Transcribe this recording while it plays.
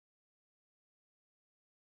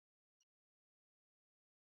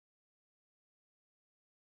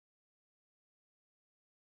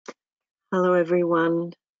Hello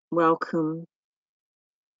everyone, welcome.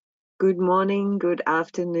 Good morning, good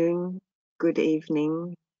afternoon, good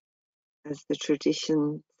evening, as the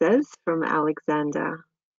tradition says from Alexander,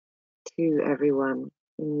 to everyone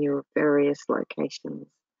in your various locations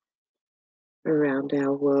around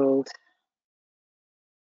our world.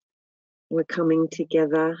 We're coming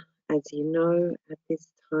together, as you know, at this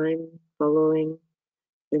time following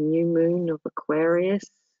the new moon of Aquarius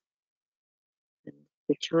and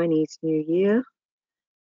the Chinese New Year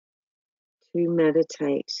to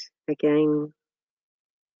meditate again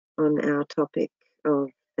on our topic of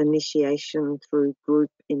initiation through group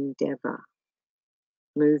endeavor,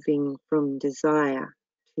 moving from desire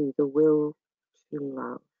to the will to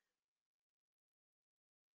love.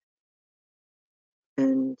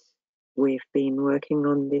 And we've been working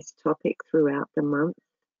on this topic throughout the month,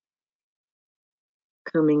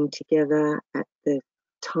 coming together at the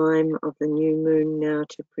time of the new moon now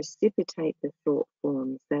to precipitate the thought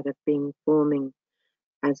forms that have been forming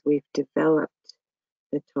as we've developed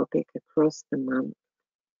the topic across the month.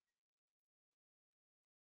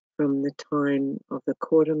 From the time of the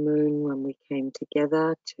quarter moon when we came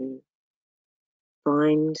together to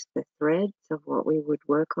find the threads of what we would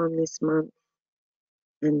work on this month,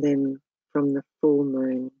 and then from the full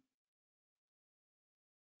moon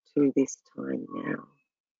to this time now.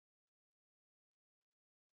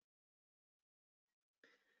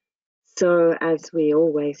 So as we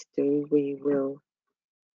always do, we will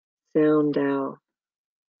sound our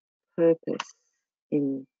purpose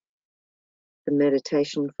in the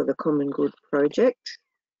Meditation for the Common Good project,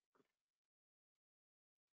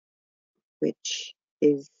 which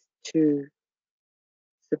is to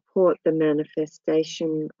support the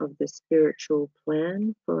manifestation of the spiritual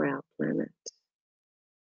plan for our planet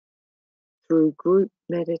through group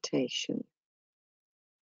meditation,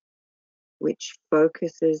 which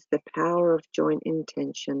focuses the power of joint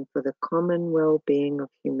intention for the common well-being of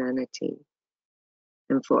humanity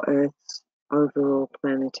and for Earth's overall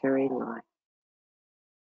planetary life.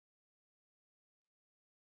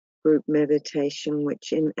 Group meditation,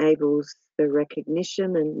 which enables the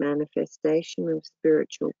recognition and manifestation of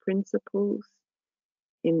spiritual principles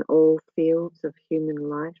in all fields of human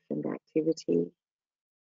life and activity,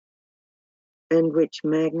 and which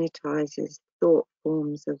magnetizes thought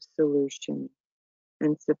forms of solution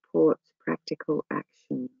and supports practical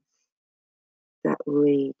actions that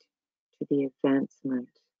lead to the advancement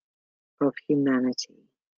of humanity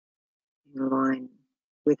in line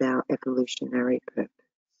with our evolutionary purpose.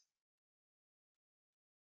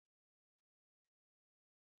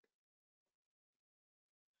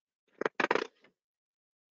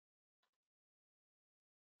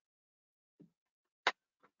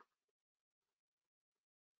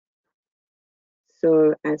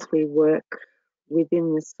 So as we work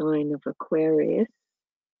within the sign of Aquarius,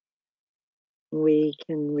 we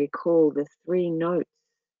can recall the three notes,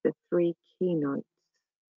 the three keynotes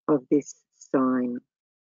of this sign,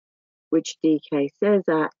 which DK says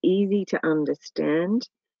are easy to understand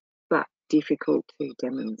but difficult to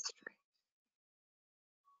demonstrate.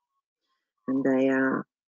 And they are: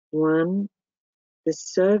 1, the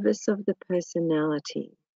service of the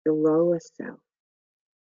personality, the lower self,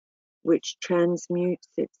 which transmutes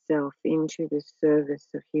itself into the service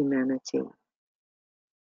of humanity.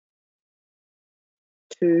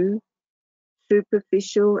 2,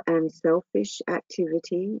 superficial and selfish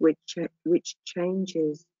activity, which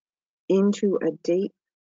changes into a deep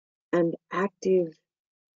and active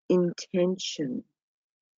intention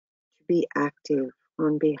to be active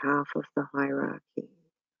on behalf of the hierarchy.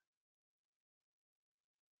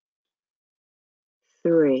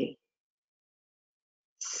 3,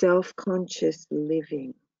 self-conscious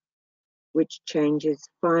living, which changes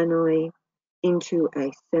finally into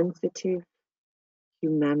a sensitive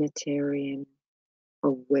humanitarian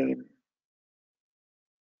awareness.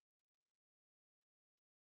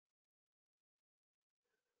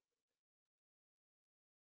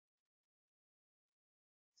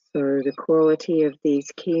 So the quality of these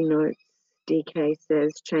keynotes, DK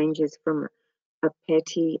says, changes from a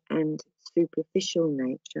petty and superficial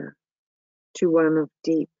nature to one of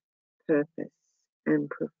deep purpose and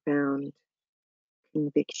profound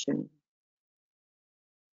conviction,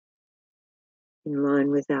 in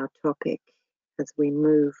line with our topic as we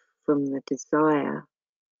move from the desire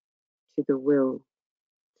to the will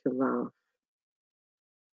to love.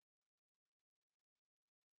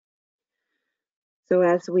 So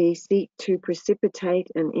as we seek to precipitate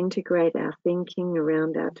and integrate our thinking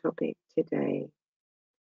around our topic today,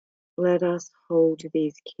 let us hold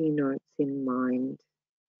these keynotes in mind,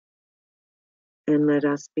 and let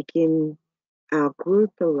us begin our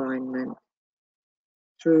group alignment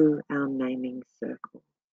through our naming circle.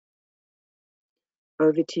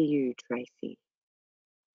 Over to you, Tracy.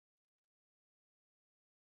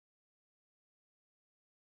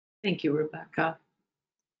 Thank you, Rebecca.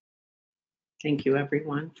 Thank you,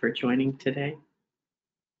 everyone, for joining today.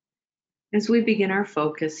 As we begin our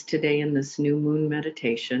focus today in this new moon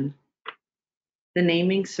meditation, the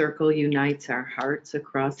naming circle unites our hearts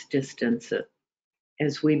across distance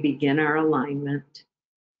as we begin our alignment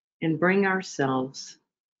and bring ourselves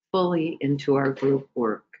fully into our group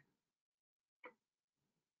work.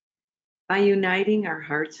 By uniting our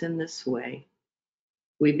hearts in this way,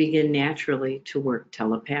 we begin naturally to work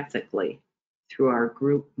telepathically through our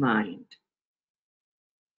group mind.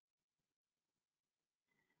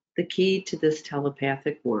 The key to this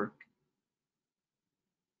telepathic work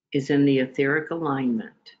is in the etheric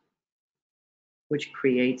alignment, which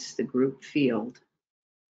creates the group field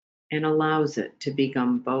and allows it to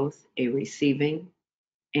become both a receiving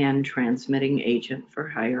and transmitting agent for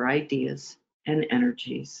higher ideas and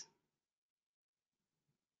energies.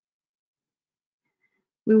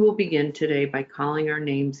 We will begin today by calling our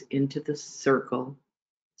names into the circle,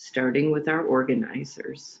 starting with our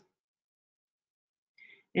organizers.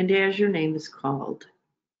 And as your name is called,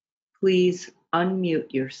 please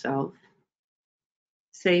unmute yourself,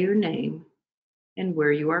 say your name and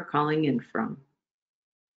where you are calling in from.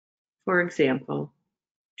 For example,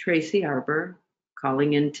 Tracy Arbor,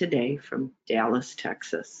 calling in today from Dallas,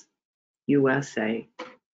 Texas, USA.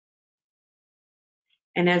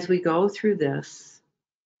 And as we go through this,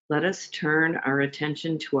 let us turn our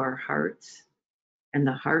attention to our hearts and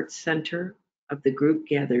the heart center of the group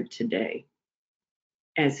gathered today,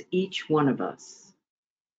 as each one of us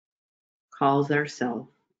calls ourselves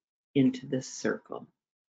into this circle.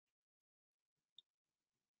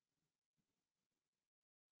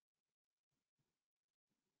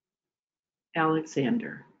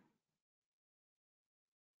 Alexander.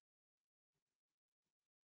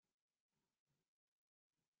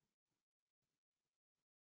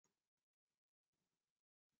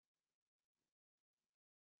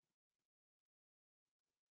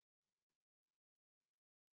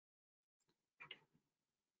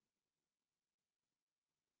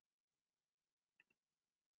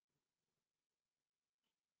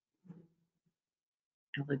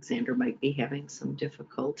 Alexander might be having some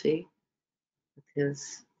difficulty with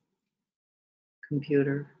his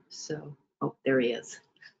computer. So, oh, there he is.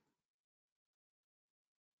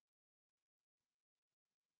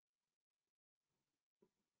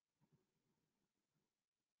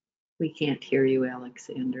 We can't hear you,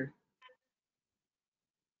 Alexander.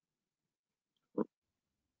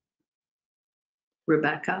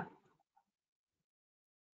 Rebecca?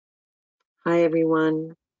 Hi,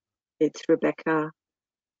 everyone. It's Rebecca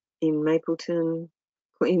in Mapleton,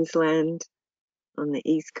 Queensland, on the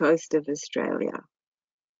east coast of Australia.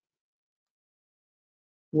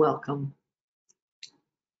 Welcome.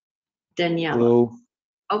 Daniela. Hello.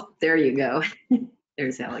 Oh, there you go.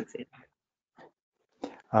 There's Alexander.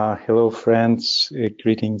 Hello, friends.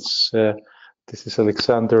 Greetings. This is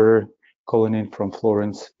Alexander calling in from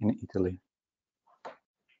Florence in Italy.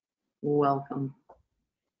 Welcome.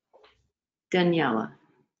 Daniela.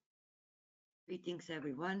 Greetings,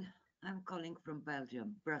 everyone. I'm calling from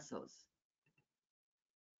Belgium, Brussels.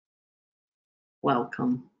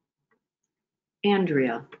 Welcome.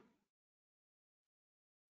 Andrea.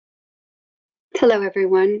 Hello,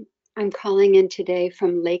 everyone. I'm calling in today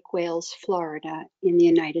from Lake Wales, Florida, in the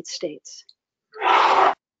United States.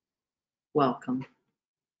 Welcome.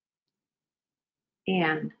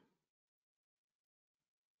 Anne.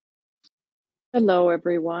 Hello,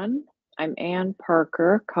 everyone. I'm Ann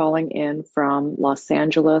Parker calling in from Los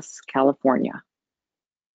Angeles, California.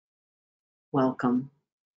 Welcome.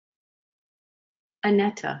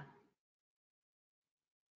 Anetta.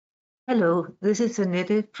 Hello, this is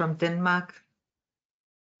Annette from Denmark.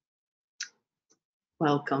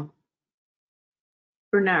 Welcome.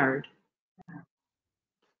 Bernard.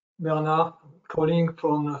 Bernard, calling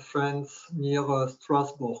from France near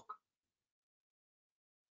Strasbourg.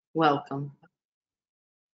 Welcome.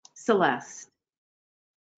 Celeste.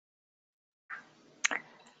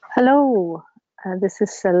 Hello, this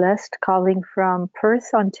is Celeste calling from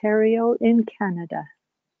Perth, Ontario in Canada.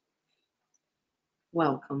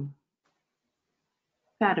 Welcome.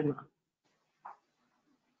 Fatima.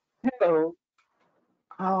 Hello,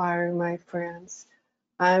 how are you, my friends?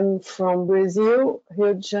 I'm from Brazil,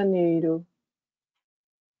 Rio de Janeiro.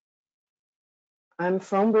 I'm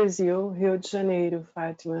from Brazil, Rio de Janeiro,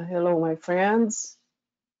 Fatima. Hello, my friends.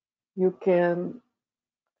 You can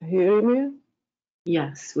hear me?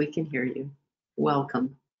 Yes, we can hear you.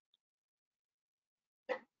 Welcome.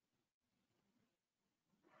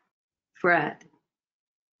 Fred.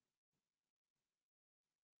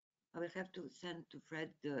 I will have to send to Fred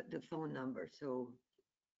the phone number, so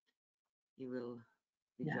he will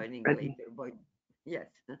be joining Fred, later. But yes.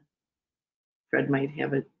 Fred might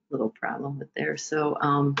have a little problem with there. So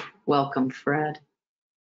welcome, Fred.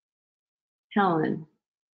 Helen.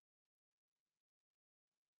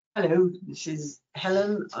 Hello, this is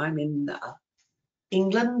Helen. I'm in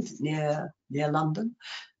England, near London,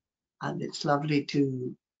 and it's lovely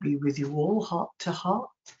to be with you all, heart to heart.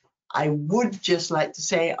 I would just like to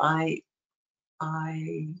say I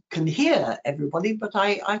can hear everybody, but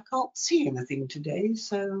I can't see anything today,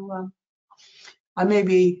 so I may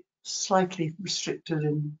be slightly restricted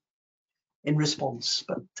in response,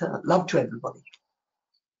 but love to everybody.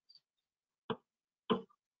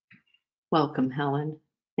 Welcome, Helen.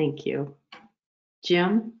 Thank you.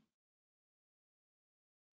 Jim.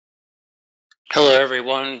 Hello,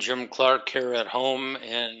 everyone. Jim Clark here at home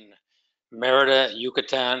in Merida,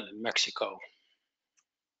 Yucatan, Mexico.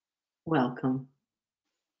 Welcome.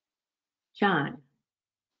 John.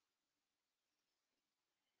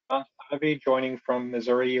 Javi joining from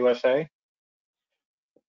Missouri, USA.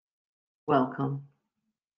 Welcome.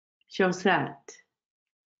 Josette.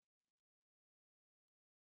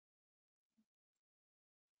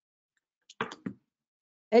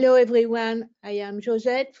 Hello everyone, I am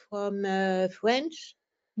Josette from France,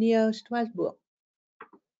 near Strasbourg.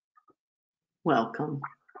 Welcome.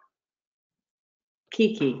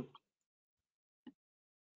 Kiki.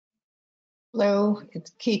 Hello,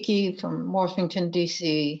 it's Kiki from Washington,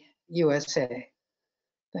 D.C., USA.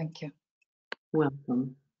 Thank you.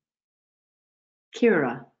 Welcome.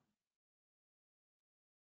 Kira.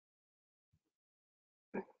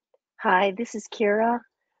 Hi, this is Kira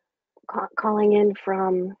calling in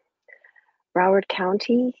from Broward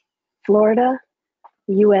County, Florida,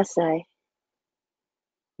 USA.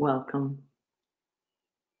 Welcome.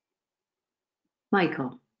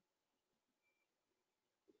 Michael.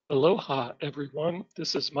 Aloha, everyone.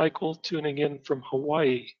 This is Michael tuning in from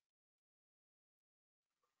Hawaii.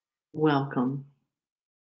 Welcome.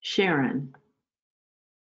 Sharon.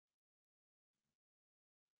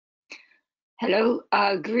 Hello,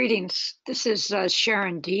 greetings. This is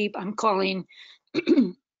Sharon Deeb. I'm calling.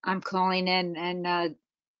 I'm calling in, and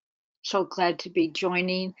so glad to be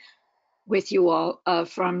joining with you all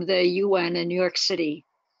from the UN in New York City,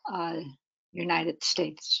 United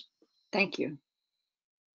States. Thank you.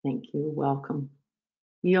 Thank you. Welcome.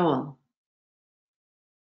 Yoel.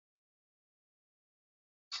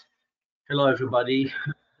 Hello, everybody.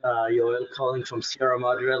 Yoel calling from Sierra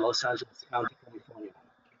Madre, Los Angeles County, California.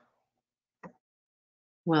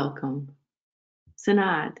 Welcome.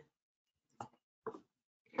 Sanad.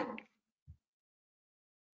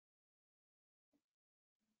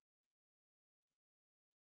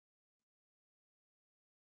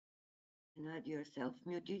 Not yourself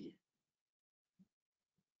muted.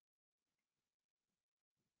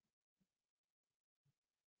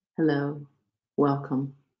 Hello.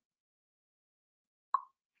 Welcome.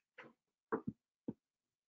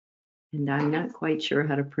 And I'm not quite sure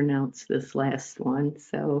how to pronounce this last one,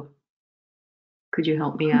 so could you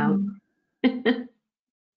help me out? Svetlana.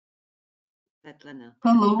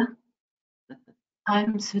 Hello,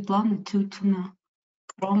 I'm Svetlana Tutuna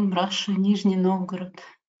from Russia, Nizhny Novgorod.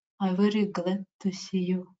 I'm very glad to see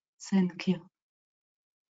you. Thank you.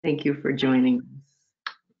 Thank you for joining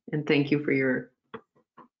us, and thank you for your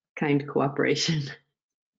kind cooperation.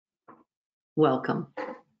 Welcome.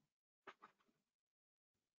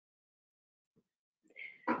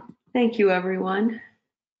 Thank you, everyone.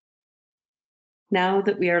 Now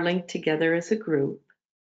that we are linked together as a group,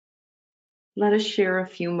 let us share a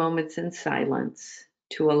few moments in silence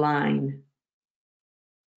to align,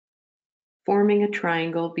 forming a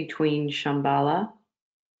triangle between Shambhala,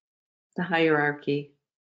 the hierarchy,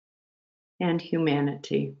 and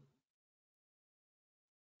humanity.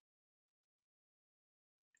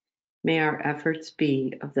 May our efforts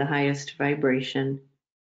be of the highest vibration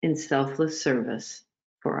in selfless service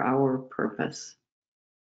for our purpose.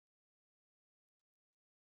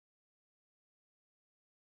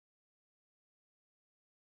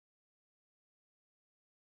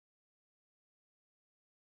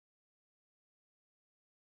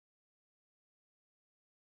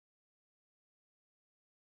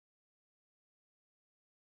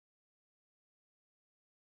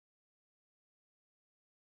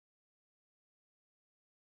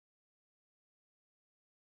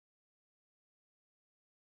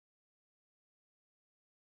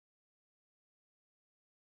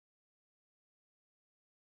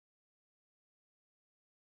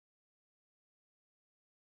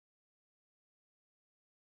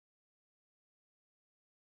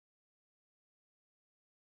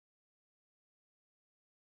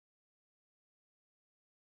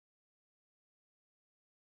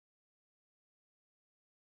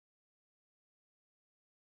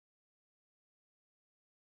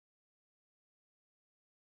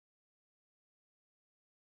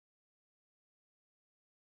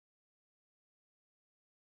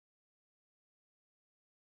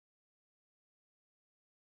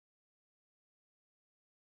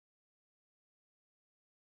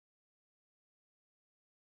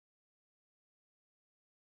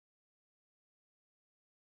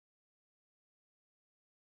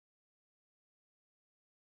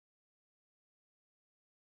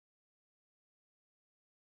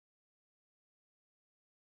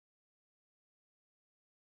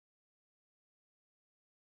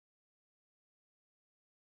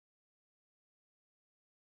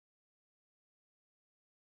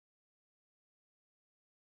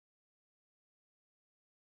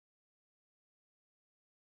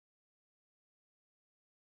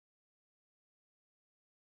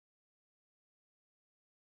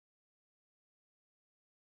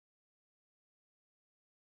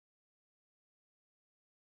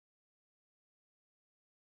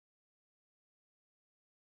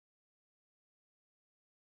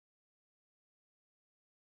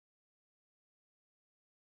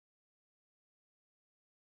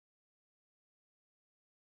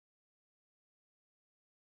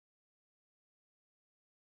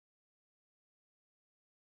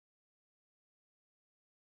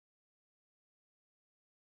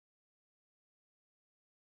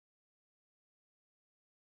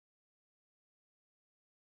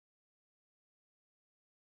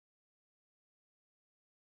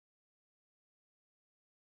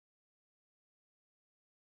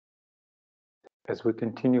 as we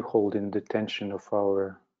continue holding the tension of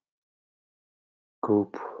our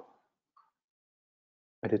group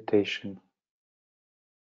meditation,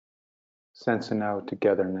 sensing our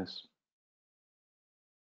togetherness,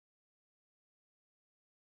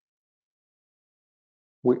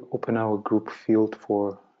 we open our group field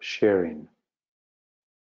for sharing,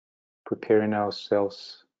 preparing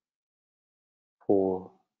ourselves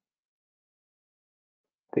for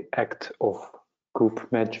the act of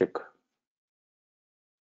group magic,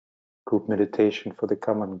 group meditation for the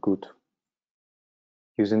common good,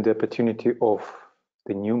 using the opportunity of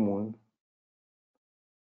the new moon,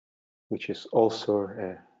 which is also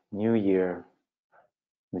a new year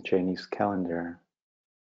in the Chinese calendar.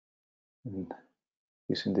 And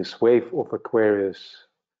using this wave of Aquarius,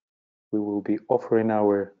 we will be offering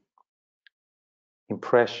our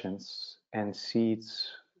impressions and seeds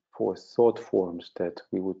for thought forms that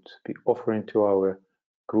we would be offering to our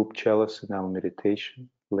group chalice in our meditation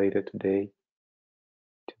later today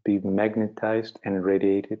to be magnetized and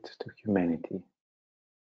radiated to humanity,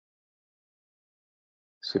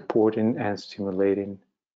 supporting and stimulating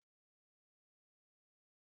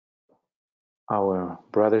our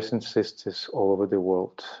brothers and sisters all over the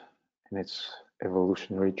world in its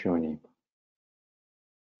evolutionary journey.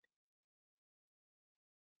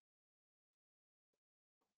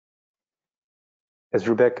 As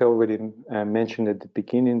Rebecca already mentioned at the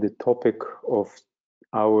beginning, the topic of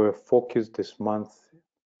our focus this month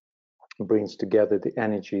brings together the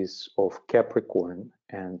energies of Capricorn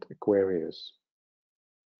and Aquarius.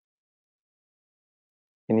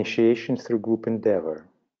 Initiation through group endeavor,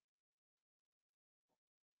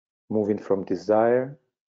 moving from desire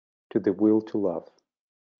to the will to love.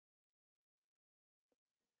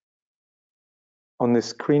 On the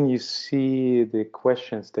screen, you see the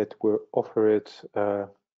questions that were offered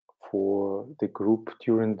for the group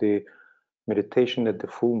during the meditation at the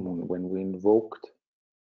full moon, when we invoked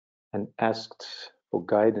and asked for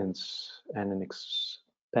guidance and an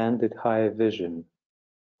expanded higher vision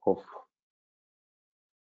of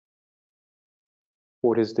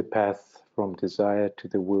what is the path from desire to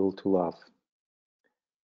the will to love.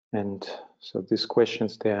 And so these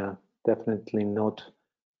questions, they are definitely not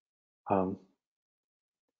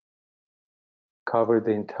cover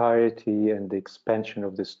the entirety and the expansion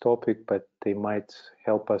of this topic, but they might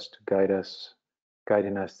help us to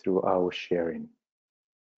guiding us through our sharing.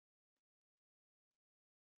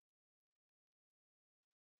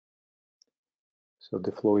 So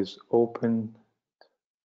the floor is open.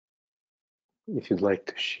 If you'd like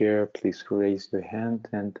to share, please raise your hand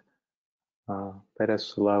and let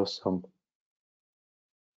us allow some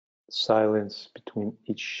silence between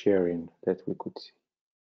each sharing, that we could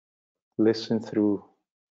listen through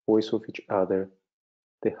voice of each other,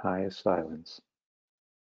 the higher silence.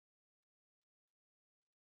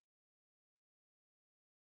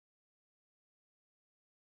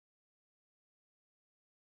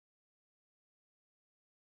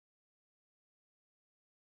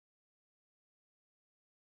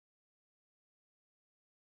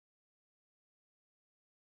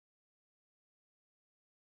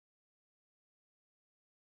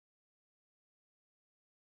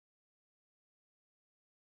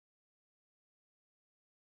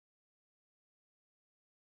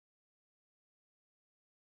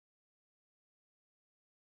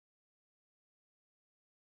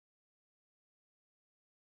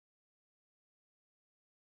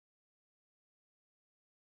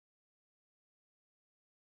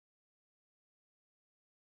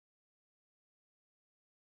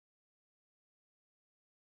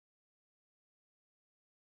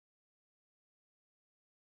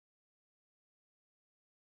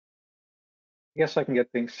 I guess I can get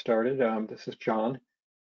things started. This is John.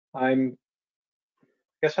 I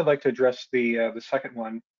guess I'd like to address the second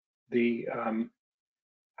one, the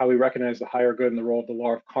how we recognize the higher good and the role of the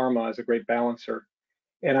law of karma as a great balancer.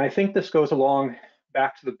 And I think this goes along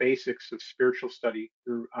back to the basics of spiritual study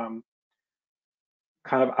through kind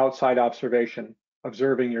of outside observation,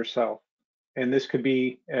 observing yourself. And this could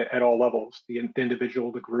be at all levels, the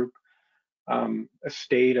individual, the group, a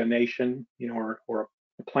state, a nation, or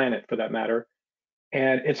a planet for that matter.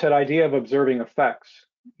 And it's that idea of observing effects.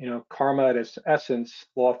 Karma at its essence,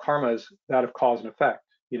 law of karma is that of cause and effect.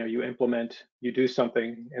 You implement, you do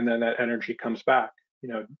something, and then that energy comes back,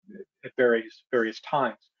 at various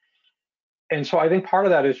times. And so I think part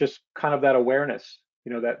of that is just kind of that awareness,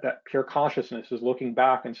 that pure consciousness is looking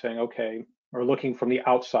back and saying, okay, or looking from the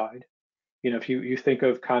outside. If you think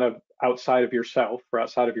of kind of outside of yourself or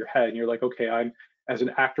outside of your head, and you're like, okay, I'm as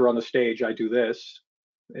an actor on the stage, I do this.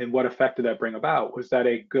 And what effect did that bring about? Was that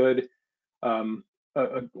a good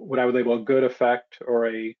what I would label a good effect or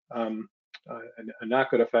a not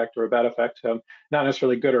good effect or a bad effect, not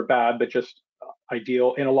necessarily good or bad, but just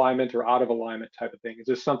ideal, in alignment or out of alignment type of thing. Is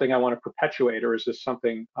this something I want to perpetuate, or is this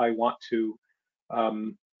something I want to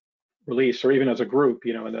release? Or even as a group,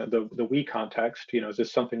 in the we context, is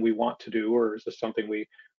this something we want to do, or is this something we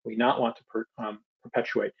not want to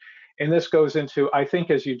perpetuate? And this goes into, I think,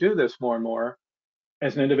 as you do this more and more,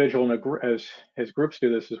 as an individual and as groups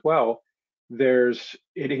do this as well,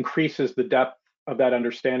 it increases the depth of that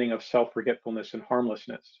understanding of self-forgetfulness and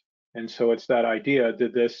harmlessness. And so it's that idea: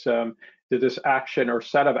 did this action or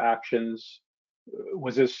set of actions,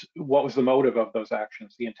 what was the motive of those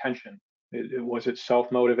actions, the intention? Was it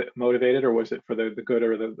self-motivated, or was it for the good,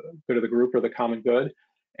 or the good of the group, or the common good?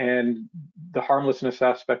 And the harmlessness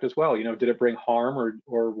aspect as well. Did it bring harm,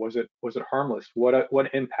 or was it harmless? What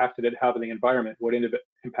impact did it have in the environment? What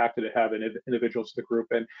impact did it have in individuals, the group,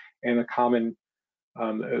 and the common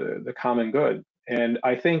good? And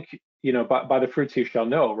I think, by the fruits you shall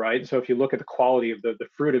know, right? So if you look at the quality of the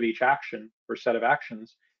fruit of each action or set of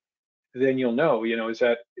actions, then you'll know, is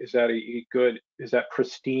that a good, is that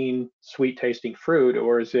pristine, sweet tasting fruit,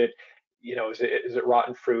 or is it, is it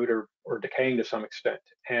rotten fruit, or decaying to some extent?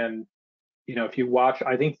 And, if you watch,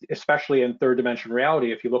 I think, especially in third dimension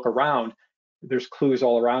reality, if you look around, there's clues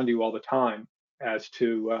all around you all the time as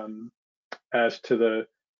to the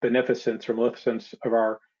beneficence or maleficence of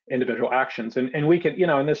our individual actions. And we can,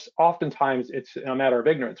 and this oftentimes it's a matter of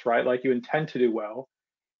ignorance, right? Like, you intend to do well,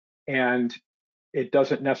 and it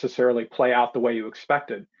doesn't necessarily play out the way you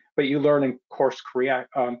expected, but you learn and course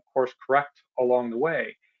correct along the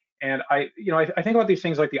way. And I think about these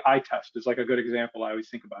things like the eye test is like a good example. I always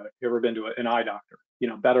think about it. You ever been to an eye doctor?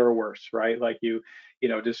 Better or worse, right? Like you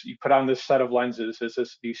put on this set of lenses.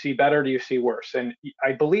 Do you see better? Do you see worse? And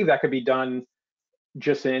I believe that could be done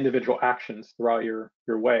just in individual actions throughout your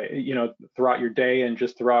way, throughout your day, and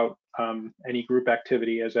just throughout any group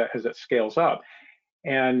activity as it scales up.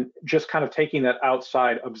 And just kind of taking that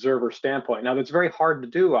outside observer standpoint. Now, that's very hard to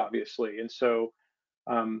do, obviously. And so,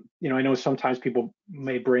 I know sometimes people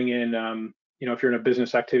may bring in, if you're in a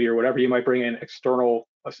business activity or whatever, you might bring in an external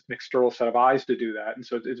set of eyes to do that. And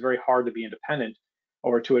so it's very hard to be independent,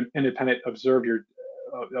 or to independent observe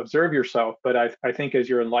yourself. But I think as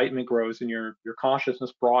your enlightenment grows and your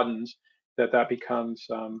consciousness broadens, that becomes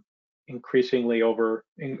increasingly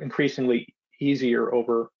easier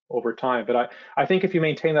over time. But I think if you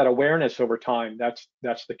maintain that awareness over time, that's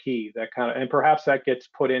the key. That kind of, and perhaps that gets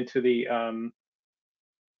put into the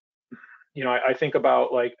I think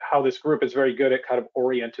about like how this group is very good at kind of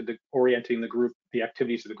orienting the group, the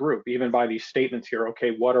activities of the group, even by these statements here.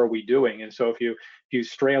 Okay, what are we doing? And so if you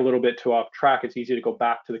stray a little bit too off track, it's easy to go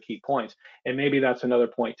back to the key points. And maybe that's another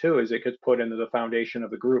point too, is it gets put into the foundation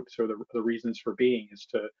of the groups, or the reasons for being, is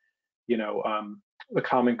to the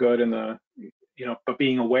common good, and but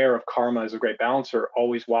being aware of karma as a great balancer,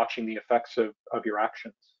 always watching the effects of your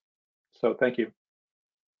actions. So thank you.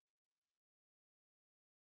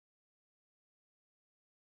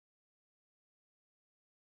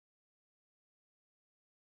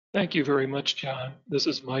 Thank you very much, John. This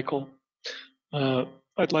is Michael.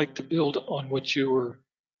 I'd like to build on what you were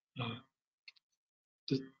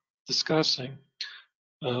discussing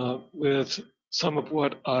with some of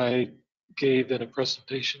what I gave in a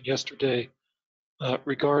presentation yesterday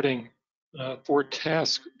regarding 4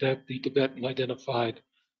 tasks that the Tibetan identified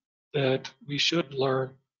that we should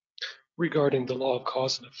learn regarding the law of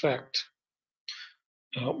cause and effect.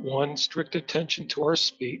 1, strict attention to our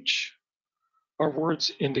speech. Our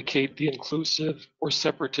words indicate the inclusive or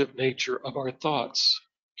separative nature of our thoughts.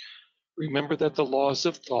 Remember that the laws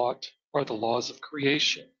of thought are the laws of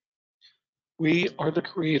creation. We are the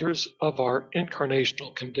creators of our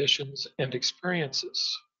incarnational conditions and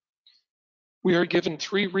experiences. We are given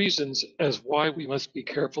 3 reasons as why we must be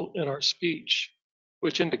careful in our speech,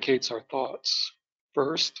 which indicates our thoughts.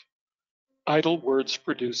 First, idle words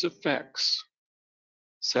produce effects.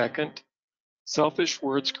 Second, selfish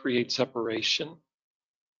words create separation.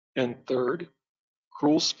 And third,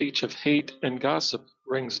 cruel speech of hate and gossip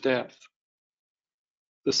brings death.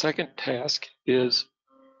 The second task is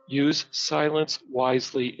use silence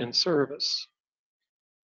wisely in service.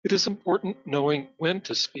 It is important knowing when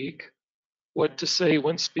to speak, what to say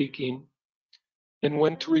when speaking, and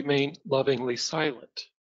when to remain lovingly silent,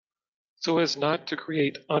 so as not to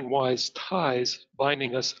create unwise ties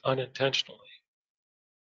binding us unintentionally.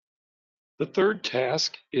 The third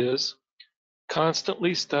task is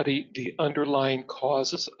constantly study the underlying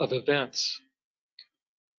causes of events.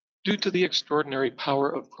 Due to the extraordinary power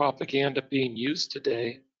of propaganda being used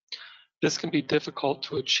today, this can be difficult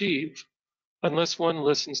to achieve, unless one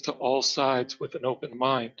listens to all sides with an open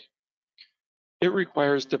mind. It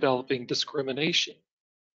requires developing discrimination,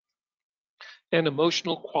 an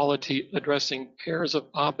emotional quality addressing pairs of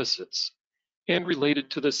opposites and related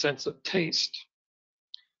to the sense of taste,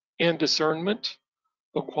 and discernment,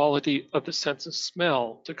 a quality of the sense of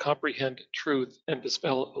smell to comprehend truth and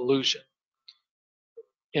dispel illusion.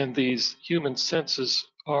 And these human senses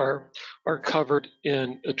are covered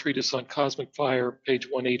in a treatise on cosmic fire, page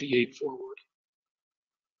 188 forward.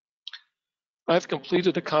 I've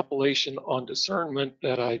completed a compilation on discernment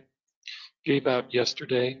that I gave out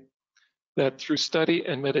yesterday, that through study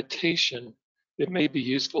and meditation, it may be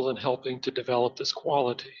useful in helping to develop this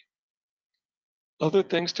quality. Other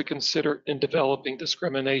things to consider in developing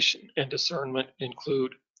discrimination and discernment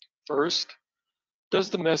include, first, does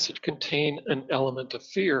the message contain an element of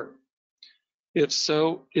fear? If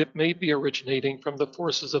so, it may be originating from the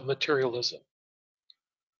forces of materialism.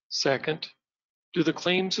 Second, do the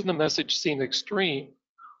claims in the message seem extreme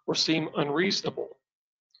or seem unreasonable?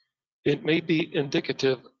 It may be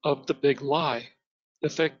indicative of the big lie,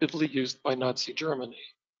 effectively used by Nazi Germany.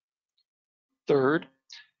 Third,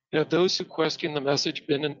 have those who question the message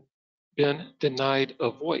been denied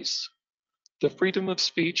a voice, the freedom of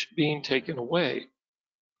speech being taken away?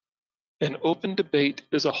 An open debate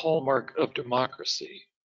is a hallmark of democracy.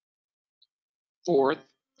 Fourth,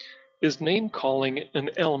 is name calling an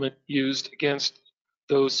element used against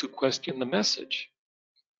those who question the message?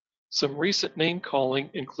 Some recent name calling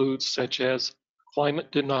includes such as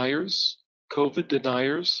climate deniers, COVID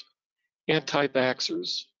deniers,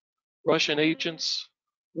 anti-vaxxers, Russian agents,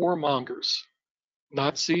 warmongers,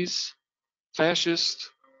 Nazis, fascists,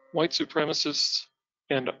 white supremacists,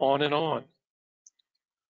 and on and on.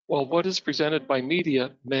 While what is presented by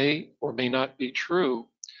media may or may not be true,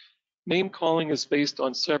 name calling is based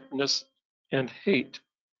on separateness and hate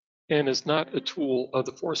and is not a tool of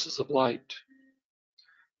the forces of light.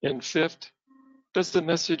 And fifth, does the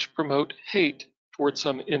message promote hate toward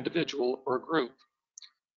some individual or group?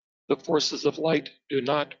 The forces of light do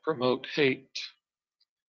not promote hate.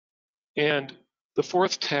 And the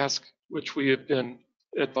fourth task, which we have been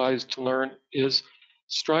advised to learn, is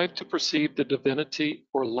strive to perceive the divinity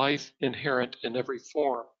or life inherent in every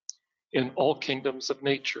form, in all kingdoms of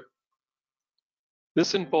nature.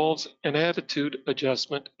 This involves an attitude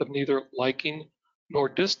adjustment of neither liking nor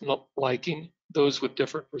disliking those with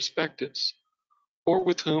different perspectives, or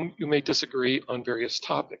with whom you may disagree on various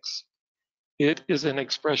topics. It is an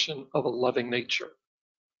expression of a loving nature.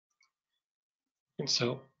 And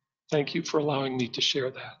so, thank you for allowing me to share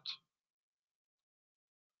that.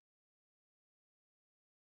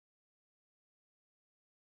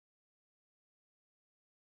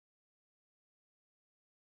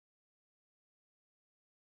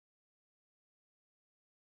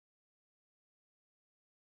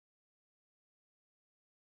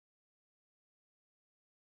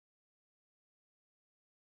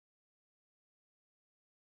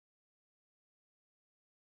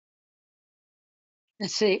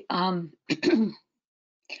 Let's see.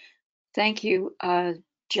 Thank you,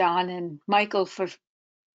 John and Michael, for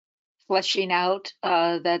fleshing out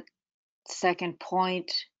that second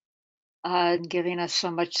point, and giving us so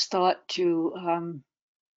much thought to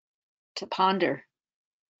ponder.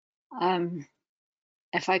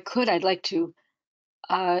 If I could, I'd like to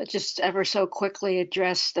just ever so quickly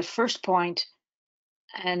address the first point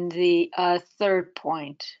and the third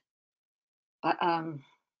point.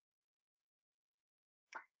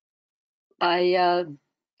 By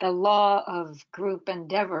the law of group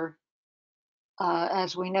endeavor,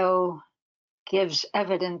 as we know, gives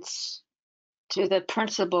evidence to the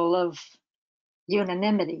principle of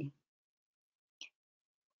unanimity.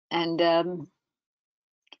 And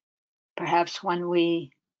perhaps when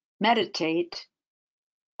we meditate,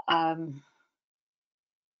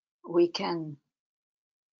 we can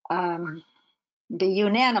be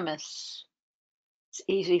unanimous. It's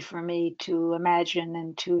easy for me to imagine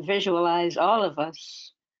and to visualize all of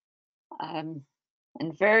us in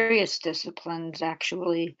various disciplines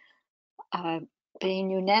actually being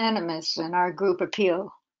unanimous in our group appeal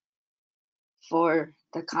for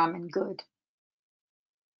the common good.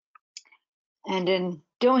 And in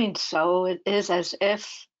doing so, it is as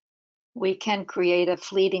if we can create a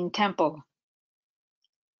fleeting temple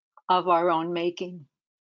of our own making.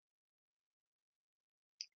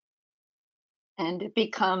 And it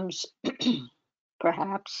becomes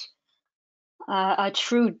perhaps a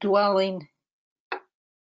true dwelling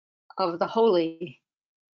of the holy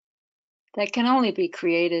that can only be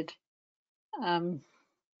created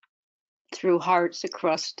through hearts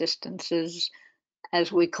across distances,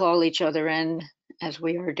 as we call each other in, as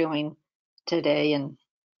we are doing today and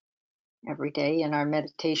every day in our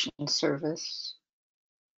meditation service.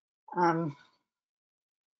 And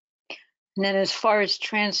then as far as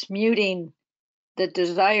transmuting the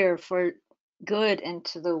desire for good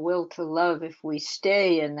into the will to love, if we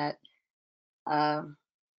stay in that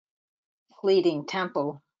fleeting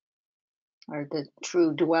temple or the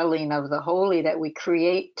true dwelling of the holy that we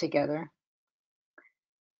create together,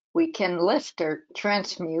 we can lift or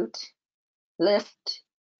transmute, lift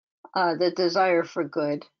the desire for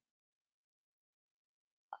good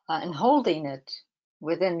and holding it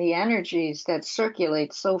within the energies that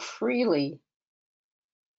circulate so freely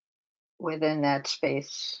within that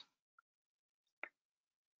space.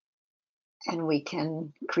 And we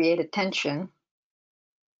can create a tension,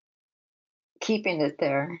 keeping it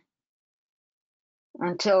there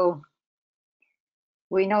until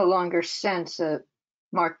we no longer sense a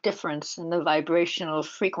marked difference in the vibrational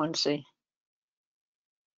frequency.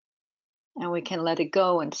 And we can let it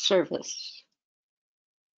go in service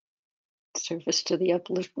to the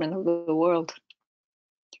upliftment of the world.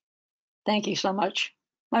 Thank you so much.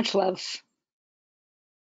 Much love.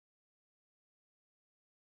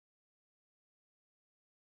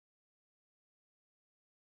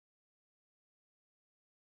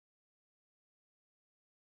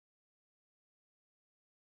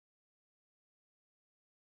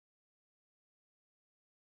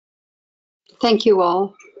 Thank you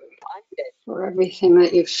all for everything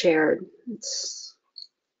that you've shared. It's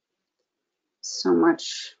so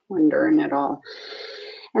much wonder in it all.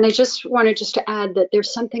 And I just wanted to add that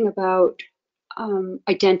there's something about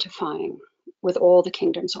identifying with all the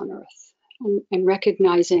kingdoms on earth and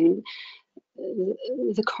recognizing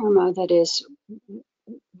the karma that is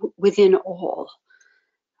within all.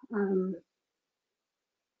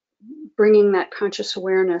 Bringing that conscious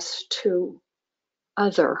awareness to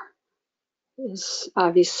other is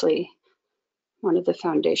obviously one of the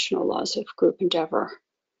foundational laws of group endeavor,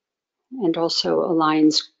 and also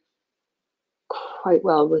aligns quite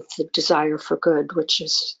well with the desire for good, which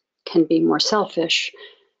can be more selfish,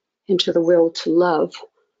 into the will to love,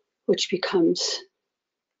 which becomes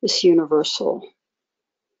this universal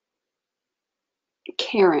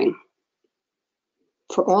caring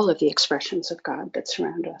for all of the expressions of God that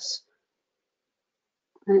surround us.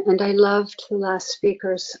 And I loved the last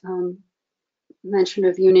speaker's mention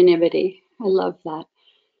of unanimity. I love that.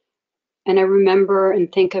 And I remember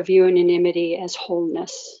and think of unanimity as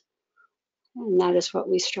wholeness. And that is what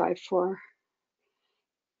we strive for.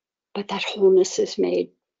 But that wholeness is made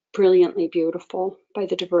brilliantly beautiful by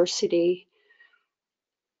the diversity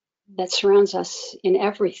that surrounds us in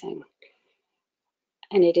everything.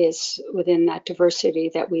 And it is within that diversity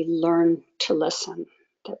that we learn to listen,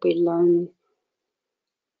 that we learn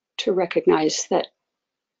to recognize that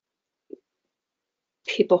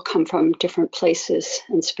people come from different places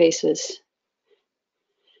and spaces.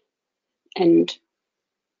 And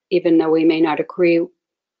even though we may not agree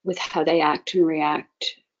with how they act and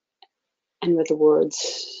react, and with the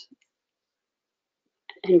words,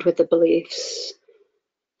 and with the beliefs,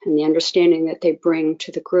 and the understanding that they bring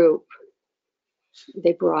to the group,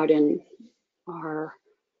 they broaden our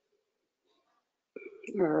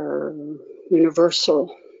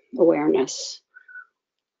universal awareness.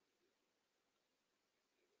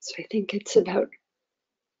 So I think it's about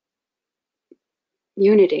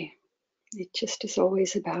unity. It just is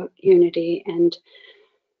always about unity and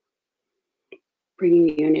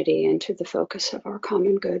bringing unity into the focus of our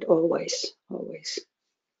common good, always, always.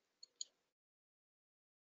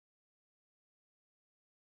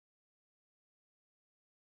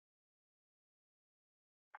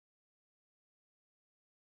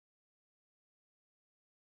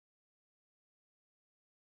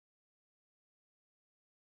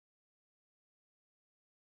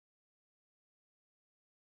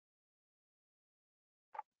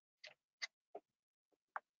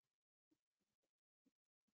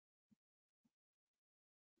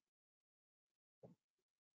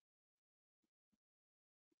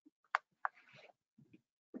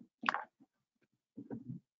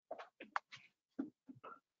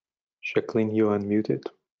 Jacqueline, you're unmuted.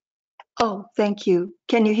 Oh, thank you.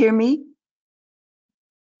 Can you hear me?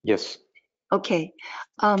 Yes. Okay.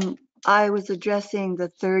 I was addressing the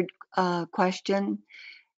third question,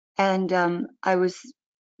 and I was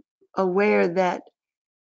aware that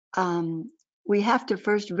we have to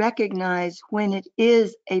first recognize when it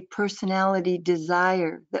is a personality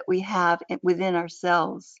desire that we have within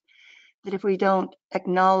ourselves. That if we don't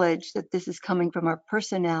acknowledge that this is coming from our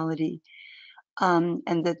personality,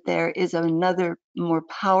 and that there is another more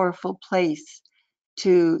powerful place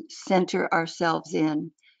to center ourselves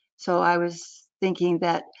in. So I was thinking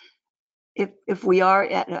that if we are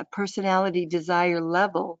at a personality desire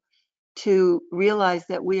level, to realize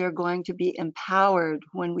that we are going to be empowered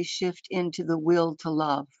when we shift into the will to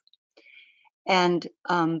love. And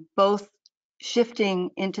both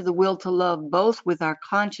shifting into the will to love, both with our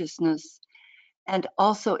consciousness and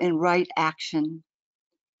also in right action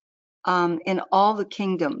in all the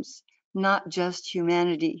kingdoms, not just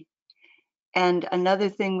humanity. And another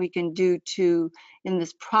thing we can do too in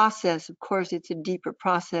this process, of course, it's a deeper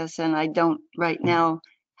process, and I don't right now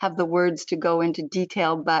have the words to go into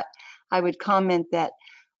detail, but I would comment that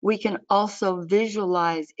we can also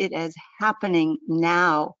visualize it as happening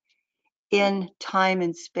now in time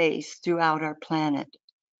and space throughout our planet.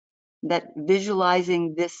 That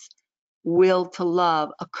visualizing this will to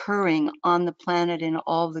love occurring on the planet in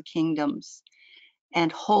all the kingdoms,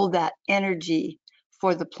 and hold that energy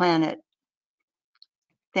for the planet.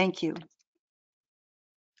 Thank you.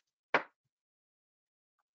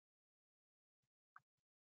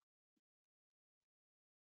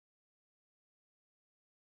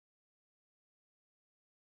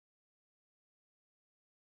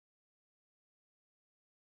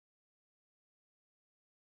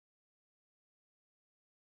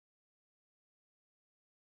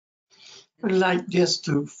 I'd like just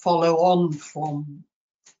to follow on from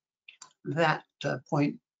that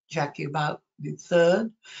point, Jackie, about the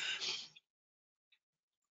third.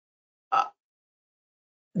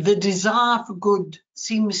 The desire for good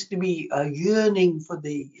seems to be a yearning for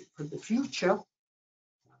the future,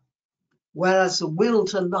 whereas the will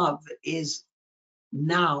to love is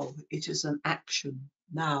now. It is an action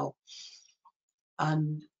now.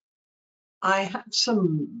 And I have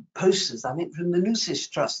some posters, I think, from the Lucis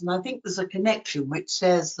Trust, and I think there's a connection which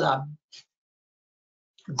says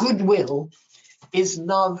goodwill is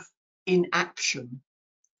love in action.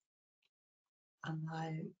 And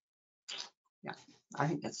I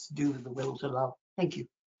think that's to do with the will to love. Thank you.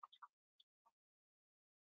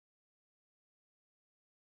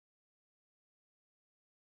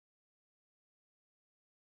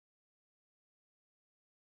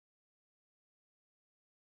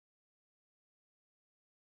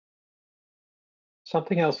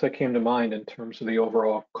 Something else that came to mind in terms of the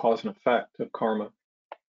overall cause and effect of karma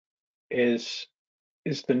is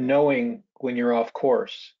the knowing when you're off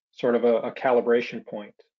course, sort of a calibration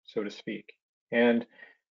point, so to speak. And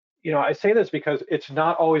I say this because it's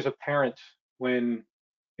not always apparent when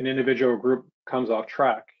an individual group comes off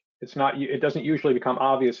track. It doesn't usually become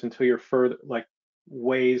obvious until you're further, like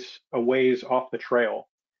a ways off the trail,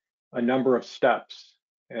 a number of steps,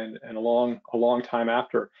 and a long time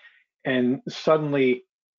after. And suddenly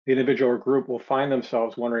the individual or group will find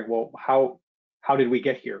themselves wondering, well, how did we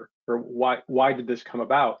get here? Or why did this come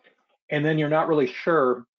about? And then you're not really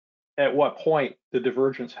sure at what point the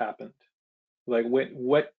divergence happened. Like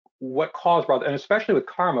what cause brought, and especially with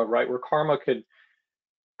karma, right? Where karma could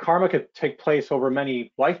take place over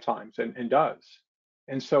many lifetimes and does.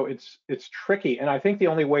 And so it's tricky. And I think the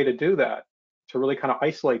only way to do that, to really kind of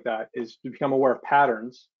isolate that, is to become aware of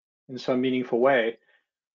patterns in some meaningful way.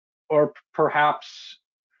 Or perhaps,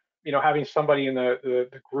 having somebody in the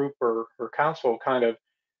group or council kind of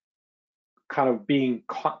being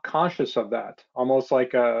conscious of that, almost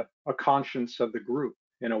like a conscience of the group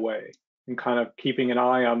in a way, and kind of keeping an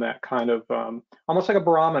eye on that, kind of almost like a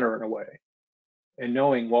barometer in a way, and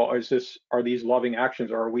knowing, well, are these loving actions,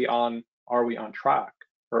 are we on track,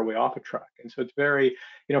 or are we off a track? And so it's very,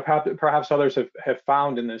 perhaps others have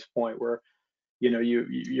found in this point where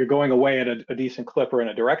you're going away at a decent clip or in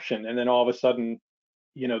a direction, and then all of a sudden,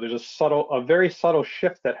 there's a very subtle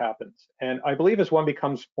shift that happens. And I believe as one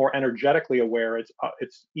becomes more energetically aware,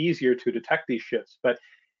 it's easier to detect these shifts. But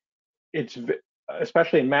it's,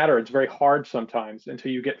 especially in matter, it's very hard sometimes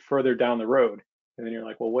until you get further down the road, and then you're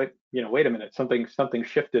like, well, wait a minute, something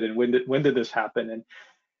shifted, and when did this happen? And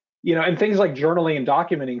and things like journaling and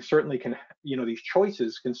documenting certainly can, these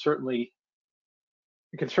choices can certainly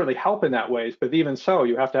help in that ways, but even so,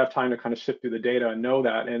 you have to have time to kind of sift through the data and know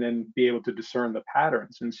that, and then be able to discern the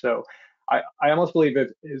patterns. And so I almost believe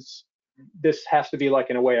this has to be, like,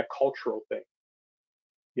 in a way, a cultural thing.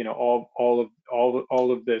 All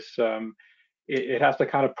of this, it has to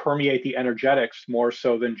kind of permeate the energetics more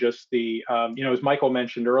so than just the, as Michael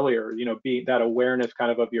mentioned earlier, being that awareness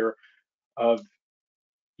kind of your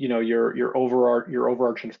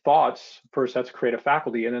overarching thoughts. First, that's creative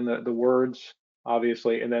faculty, and then the words,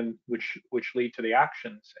 obviously, and then which lead to the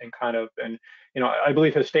actions, and I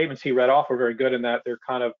believe his statements he read off were very good in that they're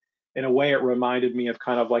kind of, in a way, it reminded me of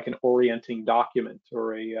kind of like an orienting document,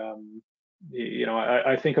 or I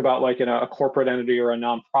think about, like, in a corporate entity or a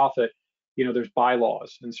nonprofit, there's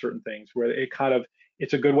bylaws and certain things where it kind of,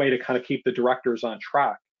 it's a good way to kind of keep the directors on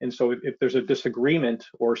track. And so if there's a disagreement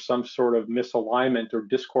or some sort of misalignment or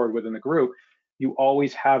discord within the group, you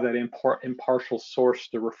always have that impartial source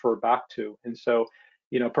to refer back to. And so,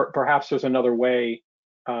 perhaps there's another way,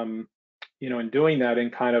 in doing that,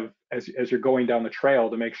 and kind of as you're going down the trail,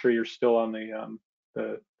 to make sure you're still on the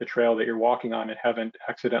trail that you're walking on and haven't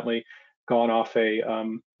accidentally gone off a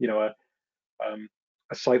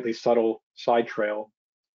slightly subtle side trail.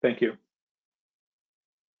 Thank you.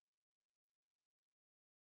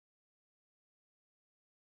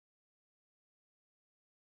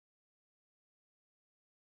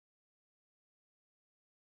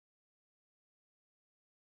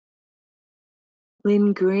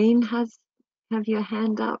 Lynn Green have your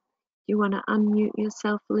hand up. You want to unmute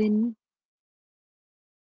yourself, Lynn?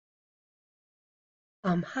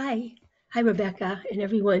 Hi, Rebecca and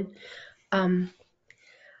everyone.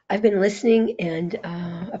 I've been listening and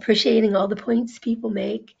appreciating all the points people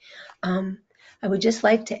make. I would just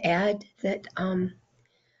like to add that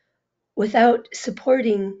without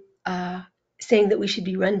supporting saying that we should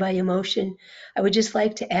be run by emotion, I would just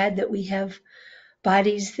like to add that we have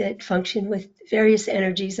bodies that function with various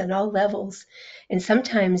energies on all levels. And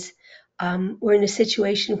sometimes we're in a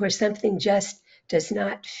situation where something just does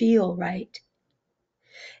not feel right.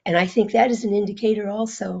 And I think that is an indicator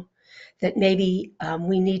also that maybe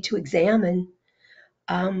we need to examine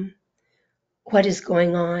what is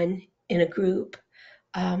going on in a group.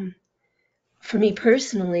 For me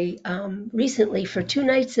personally, recently, for 2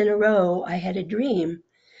 nights in a row, I had a dream,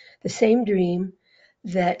 the same dream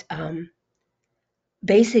that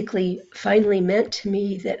basically finally meant to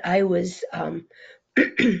me that I was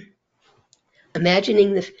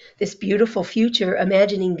imagining this beautiful future,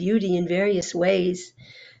 imagining beauty in various ways,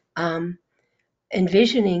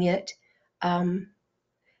 envisioning it, but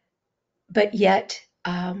yet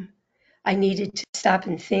I needed to stop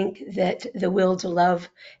and think that the will to love,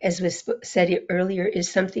 as was said earlier,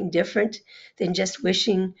 is something different than just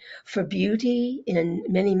wishing for beauty in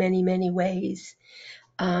many, many, many ways.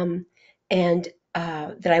 And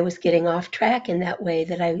that I was getting off track in that way,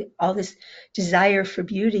 that all this desire for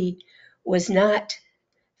beauty was not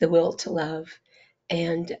the will to love,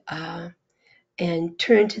 and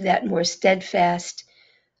turn to that more steadfast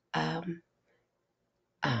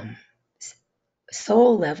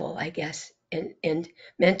soul level, I guess, and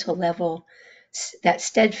mental level, that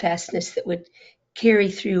steadfastness that would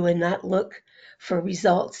carry through and not look for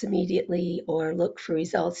results immediately, or look for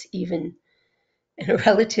results even in a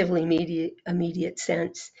relatively immediate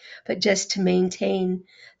sense, but just to maintain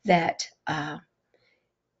that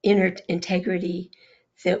inner integrity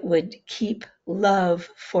that would keep love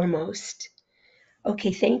foremost.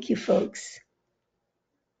 Okay, thank you, folks.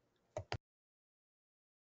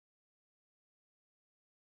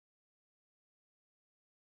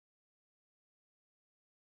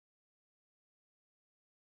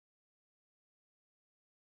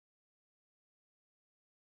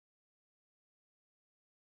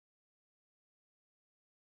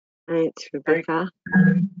 Hi, it's Rebecca.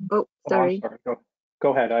 Oh, sorry. sorry. Oh, I'm sorry.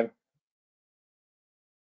 Go ahead.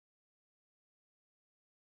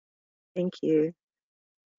 Thank you.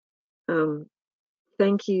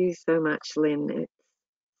 Thank you so much, Lynn. It's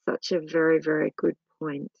such a very, very good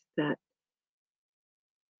point that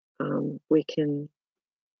we can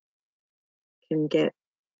get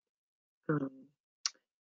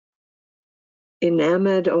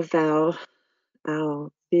enamored of our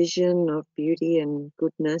vision of beauty and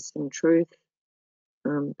goodness and truth,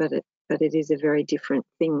 but it is a very different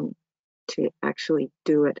thing to actually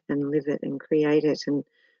do it and live it and create it. And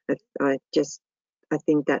I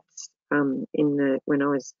think that's when I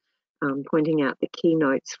was pointing out the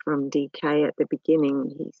keynotes from DK at the beginning,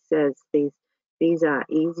 he says these are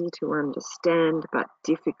easy to understand but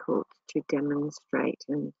difficult to demonstrate.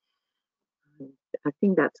 And I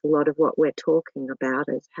think that's a lot of what we're talking about,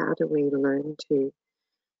 is how do we learn to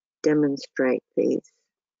demonstrate these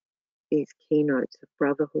keynotes of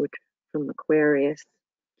brotherhood from Aquarius.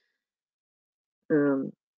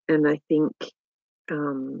 And I think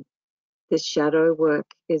the shadow work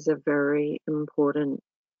is a very important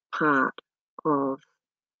part of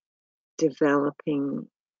developing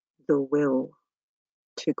the will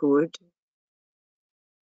to good.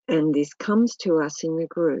 And this comes to us in the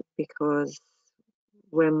group because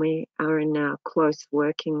when we are in our close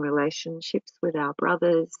working relationships with our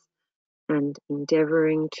brothers and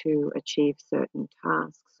endeavoring to achieve certain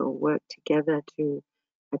tasks or work together to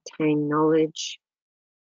attain knowledge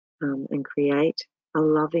and create a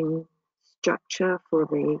loving structure for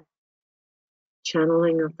the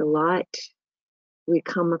channeling of the light, we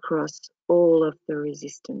come across all of the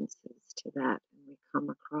resistances to that. And we come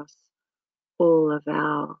across all of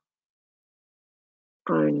our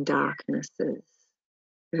own darknesses.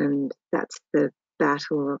 And that's the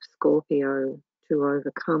battle of Scorpio, to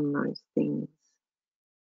overcome those things.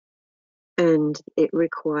 And it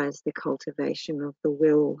requires the cultivation of the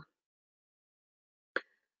will.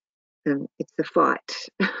 And it's a fight.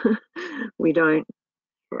 We don't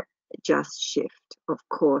just shift. Of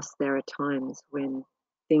course, there are times when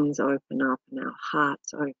things open up and our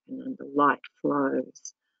hearts open and the light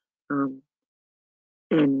flows.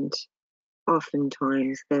 And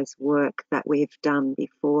oftentimes there's work that we've done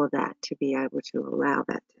before that to be able to allow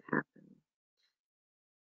that to happen.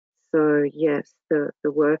 So yes, the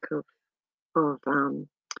work of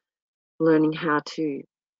learning how to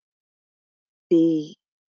be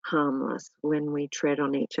harmless when we tread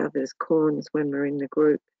on each other's corns when we're in the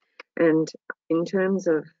group. And in terms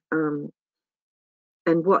of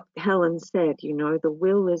and what Helen said, you know, the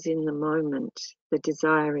will is in the moment, the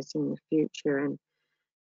desire is in the future.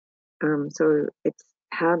 And so it's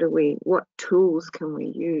what tools can we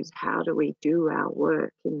use? How do we do our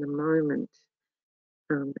work in the moment?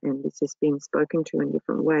 And this has been spoken to in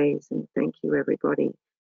different ways, and thank you, everybody.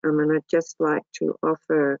 And I'd just like to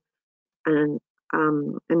offer an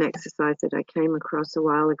exercise that I came across a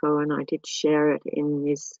while ago, and I did share it in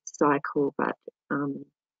this cycle, but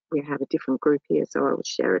we have a different group here, so I will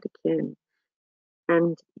share it again.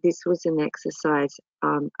 And this was an exercise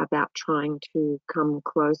about trying to come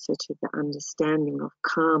closer to the understanding of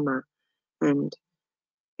karma and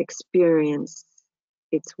experience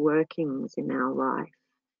its workings in our life.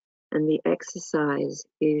 And the exercise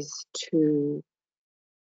is to,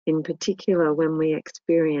 in particular, when we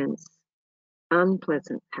experience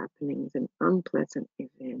unpleasant happenings and unpleasant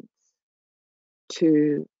events,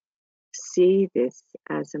 to see this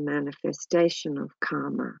as a manifestation of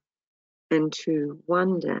karma and to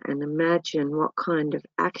wonder and imagine what kind of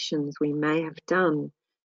actions we may have done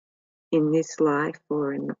in this life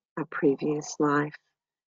or in a previous life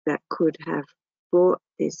that could have brought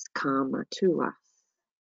this karma to us.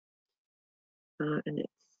 And it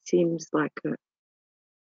seems like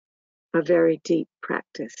a very deep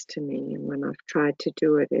practice to me, and when I've tried to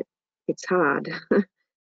do it, it's hard,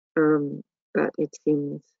 but it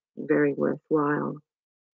seems very worthwhile.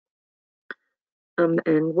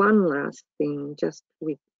 And one last thing, just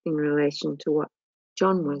in relation to what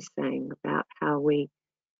John was saying about how we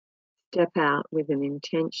step out with an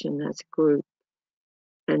intention as a group,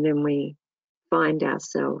 and then we find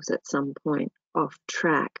ourselves at some point off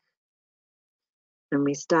track, and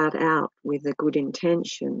we start out with a good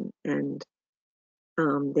intention, and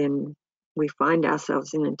then we find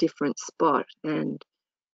ourselves in a different spot, and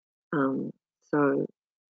so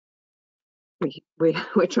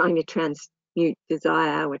we're trying to transmute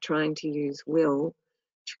desire, we're trying to use will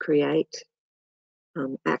to create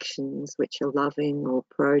actions which are loving, or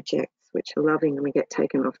projects which are loving, and we get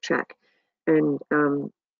taken off track. And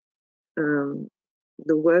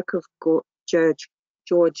the work of George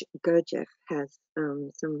Gurdjieff has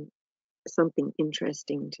something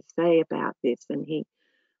interesting to say about this, and he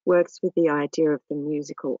works with the idea of the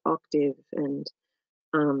musical octave, and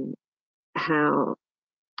how,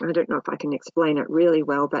 I don't know if I can explain it really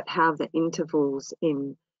well, but how the intervals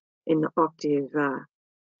in the octave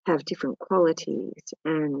have different qualities,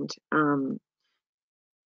 and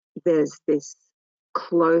there's this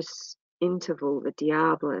close interval, the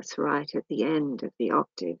diabolus, right at the end of the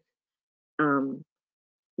octave,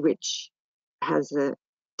 which has a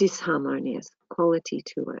disharmonious quality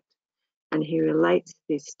to it. And he relates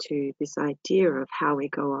this to this idea of how we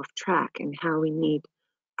go off track and how we need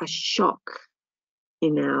a shock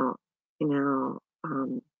in our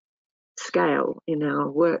scale, in our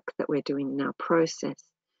work that we're doing, in our process,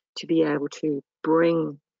 to be able to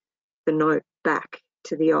bring the note back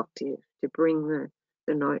to the octave, to bring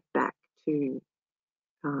the note back to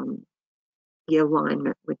the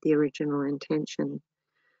alignment with the original intention.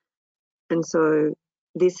 And so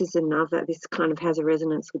this kind of has a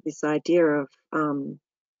resonance with this idea of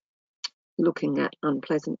looking at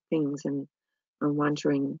unpleasant things and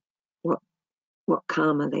wondering what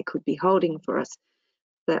karma they could be holding for us.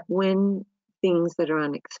 That when things that are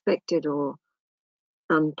unexpected or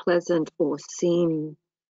unpleasant or seem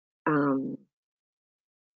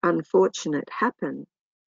unfortunate happen,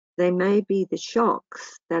 they may be the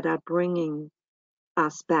shocks that are bringing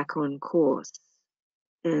us back on course.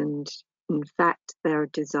 And in fact, they're a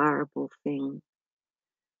desirable thing.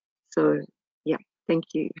 So, yeah,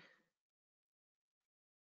 thank you.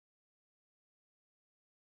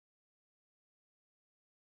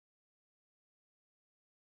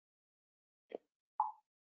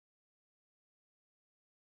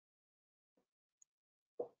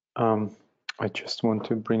 I just want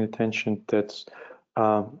to bring attention that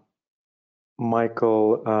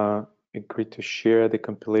Michael agreed to share the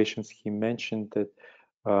compilations he mentioned that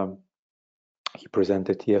he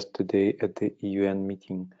presented yesterday at the UN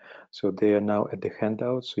meeting. So they are now at the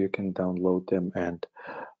handout, so you can download them. And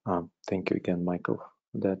thank you again, Michael,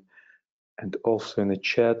 for that. And also in the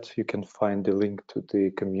chat, you can find the link to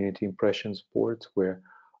the community impressions board where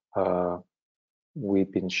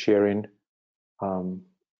we've been sharing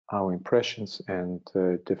our impressions and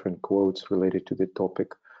different quotes related to the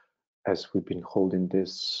topic as we've been holding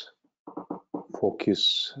this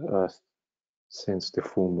focus since the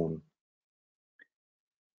full moon.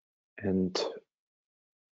 And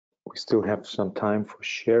we still have some time for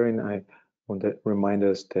sharing. I want to remind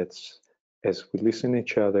us that as we listen to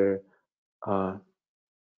each other, let's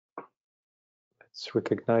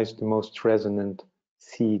recognize the most resonant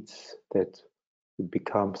seeds that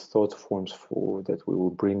become thought forms for that we will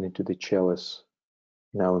bring into the chalice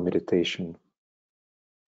in our meditation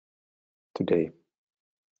today.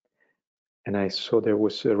 And I saw there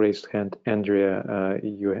was a raised hand. Andrea,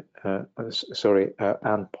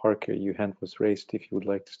 Anne Parker, your hand was raised. If you would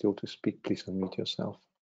like still to speak, please unmute yourself.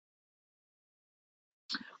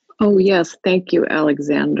 Oh, yes. Thank you,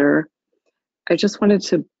 Alexander. I just wanted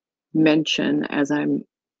to mention, as I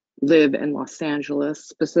live in Los Angeles,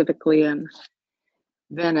 specifically in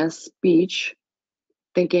Venice Beach,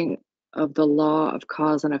 thinking of the law of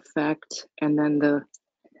cause and effect, and then the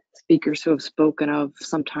speakers who have spoken of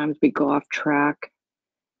sometimes we go off track.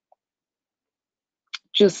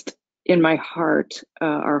 Just in my heart,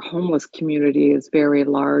 our homeless community is very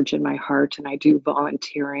large in my heart, and I do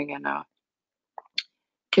volunteering in a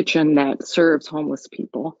kitchen that serves homeless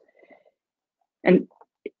people. And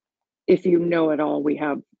if you know at all, we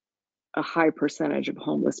have a high percentage of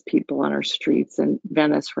homeless people on our streets in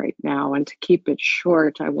Venice right now. And to keep it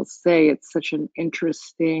short, I will say it's such an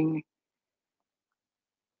interesting,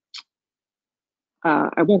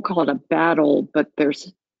 I won't call it a battle, but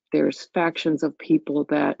there's factions of people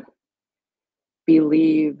that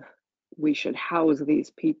believe we should house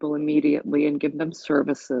these people immediately and give them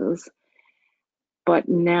services. But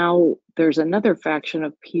now there's another faction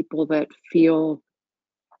of people that feel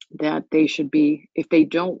that they should be, if they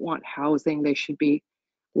don't want housing, they should be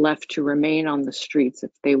left to remain on the streets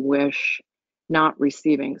if they wish, not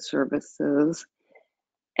receiving services.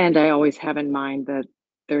 And I always have in mind that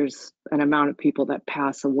there's an amount of people that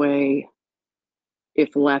pass away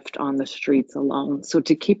if left on the streets alone. So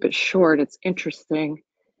to keep it short, it's interesting.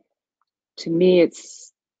 To me,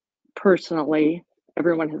 it's personally,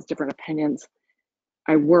 everyone has different opinions.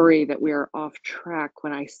 I worry that we are off track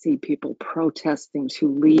when I see people protesting to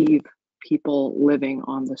leave people living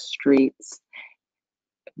on the streets.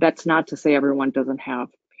 That's not to say everyone doesn't have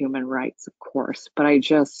human rights, of course, but I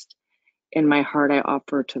just, in my heart, I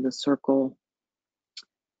offer to the circle.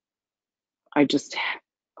 I just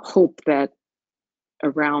hope that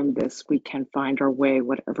around this we can find our way,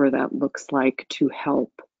 whatever that looks like, to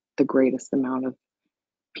help the greatest amount of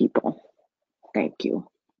people. Thank you.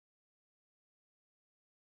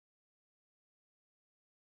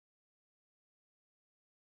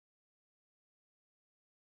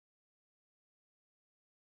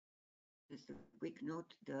 Just a quick note,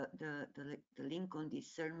 the link on this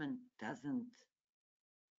sermon doesn't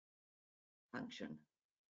function.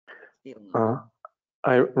 Still not.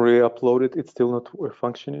 I re-uploaded. It's still not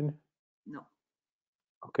functioning? No.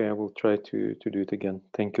 Okay, I will try to do it again.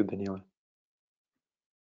 Thank you, Daniela.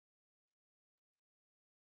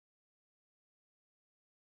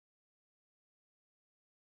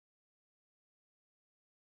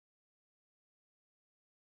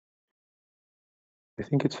 I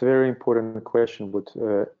think it's a very important question, but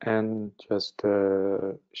Anne just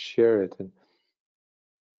share it. And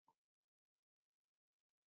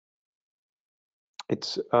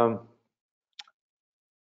it's, I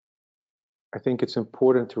think it's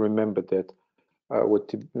important to remember that what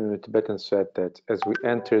Tibetan said, that as we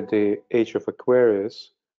enter the age of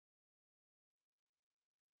Aquarius,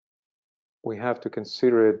 we have to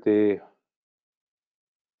consider the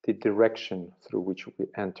direction through which we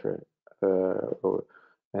enter,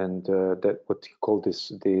 and that what he called this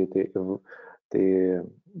the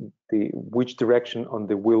which direction on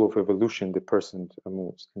the wheel of evolution the person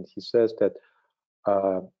moves. And he says that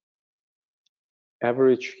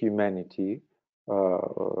average humanity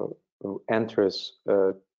enters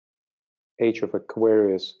age of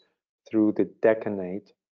Aquarius through the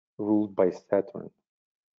decade ruled by Saturn,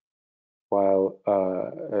 while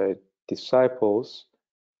disciples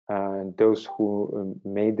and those who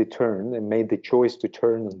made the turn and made the choice to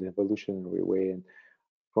turn on the evolutionary way and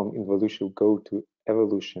from involution go to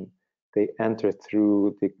evolution, they enter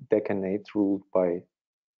through the decanate ruled by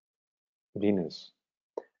Venus.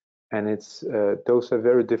 And it's those are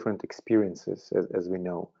very different experiences, as we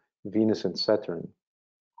know, Venus and Saturn.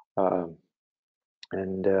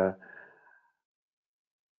 And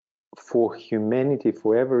for humanity,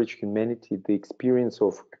 for average humanity, the experience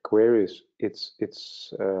of Aquarius, it's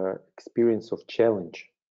experience of challenge,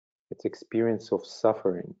 it's experience of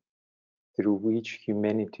suffering through which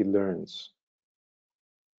humanity learns.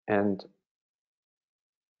 And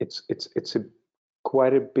it's a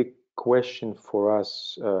quite a big question for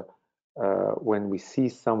us when we see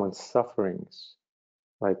someone's sufferings,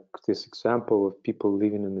 like this example of people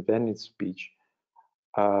living in the Venice Beach.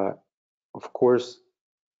 Of course,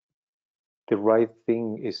 the right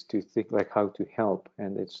thing is to think like how to help,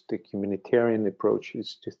 and it's the humanitarian approach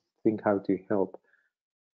is to think how to help.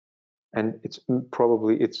 And it's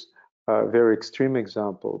probably it's a very extreme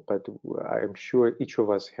example, but I'm sure each of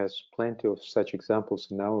us has plenty of such examples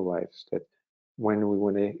in our lives, that when we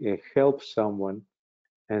want to help someone,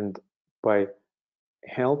 and by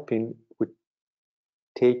helping, we're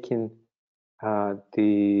taking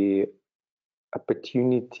the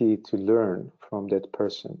opportunity to learn from that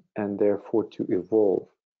person and therefore to evolve.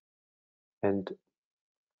 And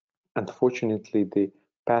unfortunately, the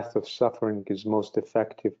path of suffering is most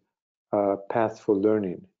effective path for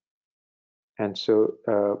learning. And so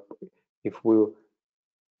if we'll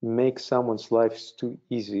make someone's life too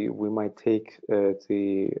easy, we might take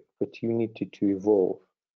the opportunity to evolve.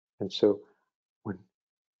 And so when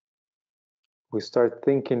we start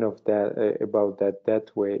thinking of that, about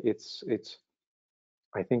that way, it's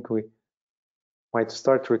I think we might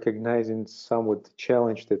start recognizing somewhat the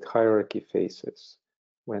challenge that hierarchy faces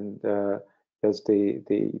when as they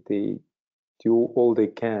do all they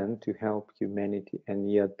can to help humanity,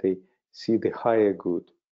 and yet they see the higher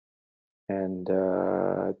good, and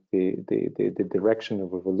the direction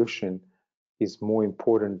of evolution is more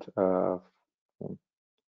important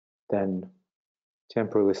than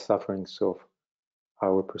temporary sufferings of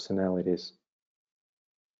our personalities.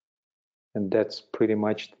 And that's pretty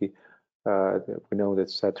much we know that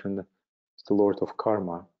Saturn is the Lord of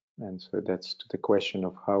Karma, and so that's the question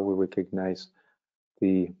of how we recognize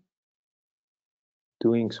the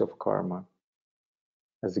doings of karma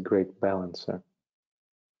as a great balancer.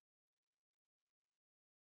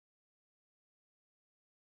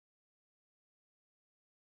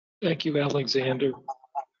 Thank you, Alexander.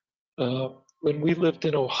 When we lived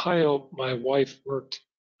in Ohio, my wife worked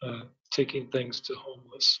taking things to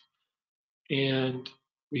homeless. And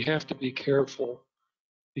we have to be careful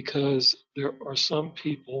because there are some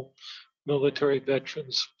people, military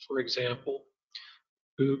veterans, for example,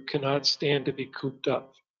 who cannot stand to be cooped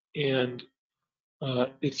up. And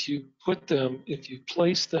if you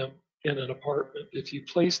place them in an apartment, if you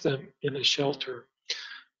place them in a shelter,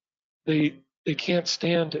 they can't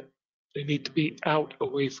stand it. They need to be out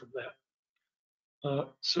away from that.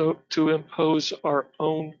 So to impose our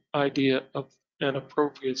own idea of an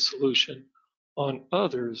appropriate solution on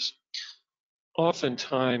others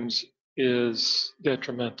oftentimes is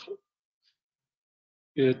detrimental.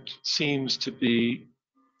 It seems to be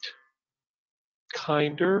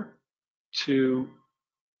kinder to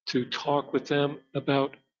talk with them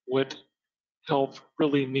about what help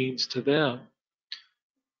really means to them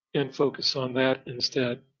and focus on that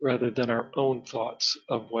instead, rather than our own thoughts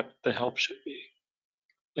of what the help should be.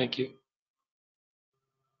 Thank you.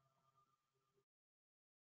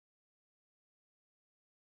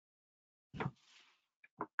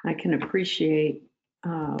 I can appreciate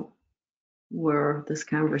where this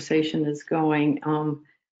conversation is going.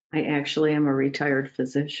 I actually am a retired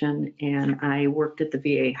physician, and I worked at the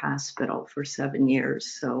VA hospital for 7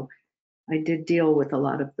 years. So I did deal with a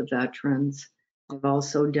lot of the veterans. I've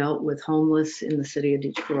also dealt with homeless in the city of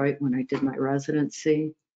Detroit when I did my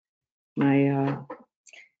residency.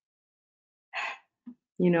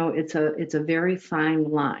 It's a very fine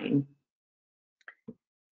line.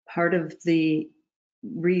 Part of the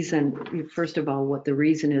reason, first of all, what the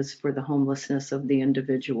reason is for the homelessness of the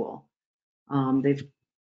individual. They've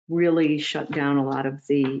really shut down a lot of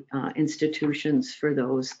the institutions for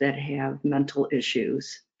those that have mental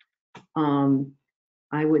issues.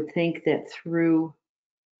 I would think that through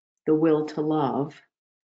the will to love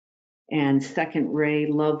and second ray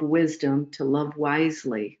love wisdom to love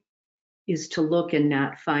wisely is to look and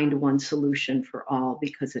not find one solution for all,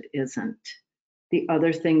 because it isn't. The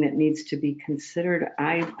other thing that needs to be considered,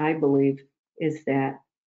 I believe, is that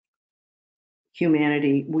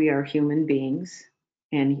humanity, we are human beings,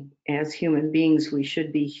 and as human beings, we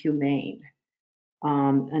should be humane.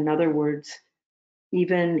 In other words,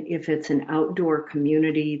 even if it's an outdoor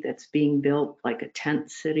community that's being built, like a tent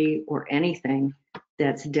city or anything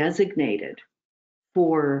that's designated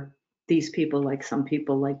for these people. Like some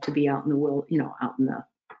people like to be out in the world, out in the,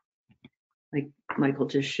 like Michael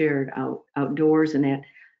just shared, outdoors and that,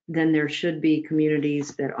 then there should be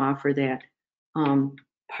communities that offer that.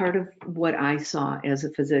 Part of what I saw as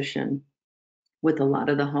a physician with a lot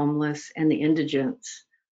of the homeless and the indigents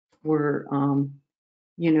were,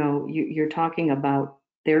 you're talking about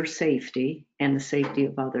their safety and the safety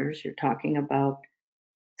of others. You're talking about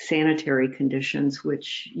sanitary conditions,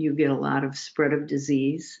 which you get a lot of spread of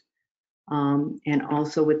disease, and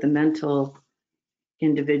also with the mental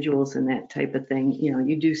individuals and that type of thing.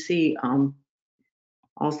 You do see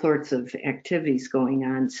all sorts of activities going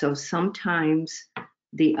on. So sometimes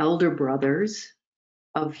the elder brothers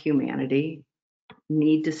of humanity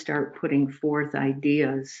need to start putting forth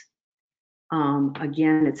ideas.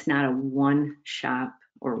 Again, it's not a one shop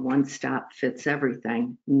or one stop fits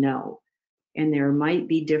everything. No. And there might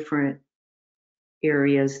be different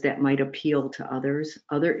areas that might appeal to others,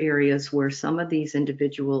 other areas where some of these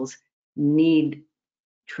individuals need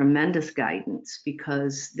tremendous guidance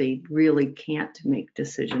because they really can't make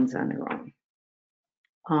decisions on their own.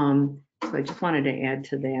 So I just wanted to add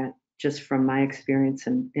to that, just from my experience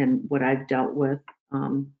and what I've dealt with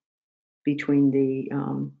between the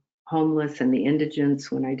homeless and the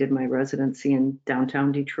indigents when I did my residency in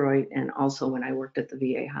downtown Detroit, and also when I worked at the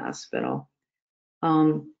VA hospital.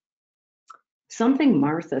 Something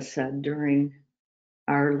Martha said during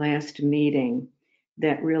our last meeting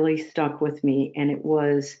that really stuck with me, and it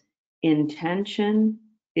was, intention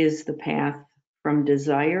is the path from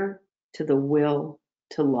desire to the will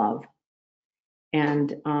to love.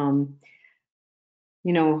 And,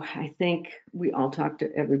 I think we all talked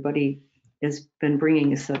to everybody has been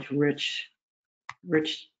bringing such rich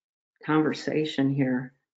conversation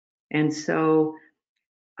here. And so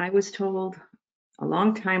I was told a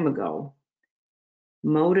long time ago,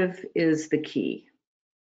 motive is the key.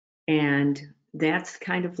 And that's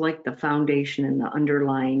kind of like the foundation and the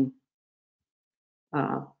underlying,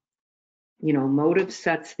 motive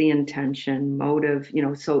sets the intention, motive,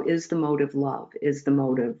 so is the motive love? Is the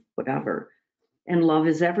motive whatever? And love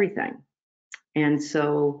is everything. And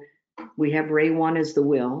so we have Ray 1 as the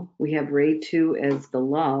will, we have Ray 2 as the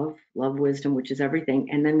love, wisdom, which is everything.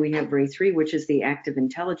 And then we have Ray 3, which is the active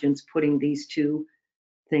intelligence, putting these two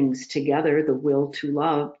things together, the will to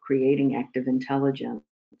love, creating active intelligence.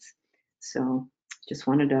 So just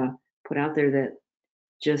wanted to put out there that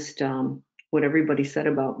just what everybody said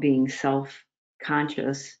about being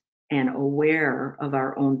self-conscious and aware of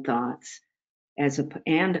our own thoughts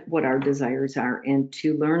and what our desires are, and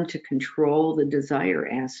to learn to control the desire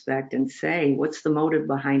aspect and say, what's the motive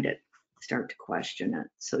behind it? Start to question it.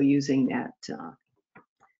 So using that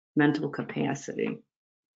mental capacity.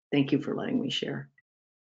 Thank you for letting me share.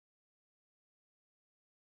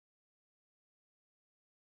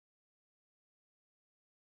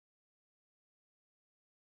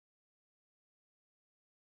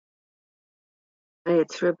 Hey,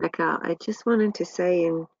 it's Rebecca. I just wanted to say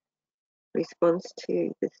in response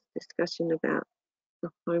to this discussion about the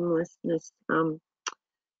homelessness,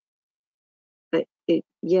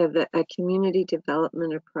 a community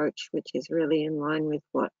development approach, which is really in line with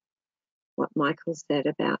what Michael said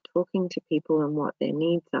about talking to people and what their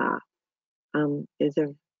needs are, is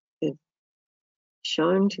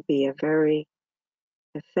shown to be a very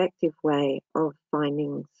effective way of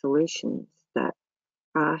finding solutions that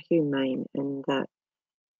are humane and that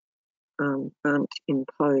aren't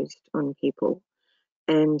imposed on people.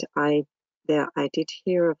 And I did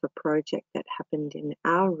hear of a project that happened in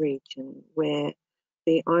our region where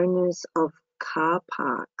the owners of car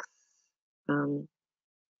parks,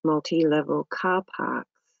 multi-level car parks,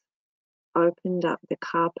 opened up the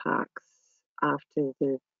car parks after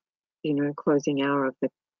the closing hour of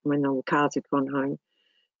when the cars had gone home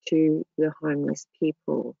to the homeless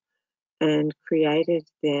people, and created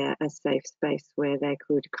there a safe space where they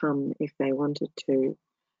could come if they wanted to,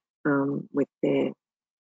 with their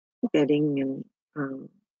bedding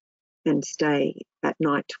and stay at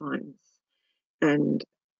night times. And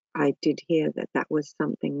I did hear that was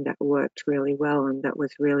something that worked really well and that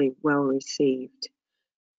was really well received.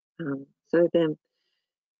 So then,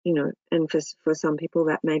 and for some people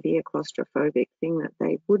that may be a claustrophobic thing that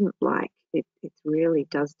they wouldn't like. It really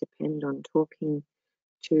does depend on talking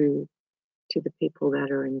to the people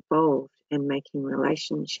that are involved and making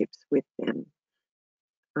relationships with them.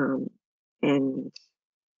 And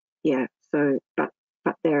yeah, so but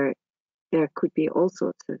there could be all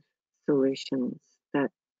sorts of solutions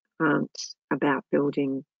that aren't about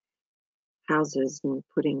building houses and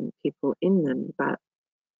putting people in them, but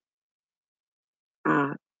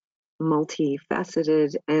are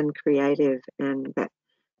multifaceted and creative, and that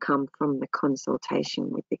come from the consultation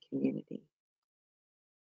with the community.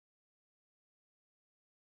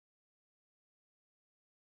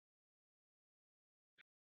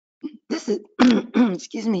 This is,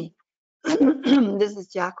 excuse me, this is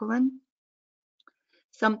Jacqueline.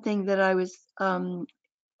 Something that I was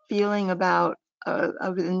feeling about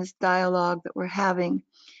in this dialogue that we're having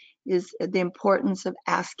is the importance of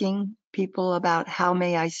asking people about how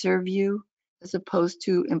may I serve you, as opposed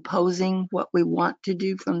to imposing what we want to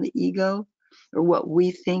do from the ego or what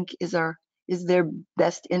we think is their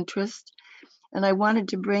best interest. And I wanted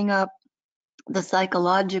to bring up the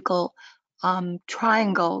psychological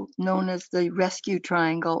triangle known as the rescue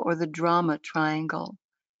triangle or the drama triangle.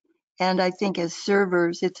 And I think as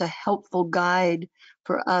servers, it's a helpful guide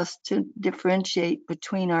for us to differentiate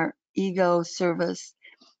between our ego service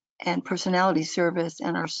and personality service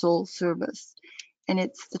and our soul service. And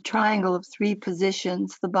it's the triangle of three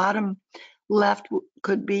positions. The bottom left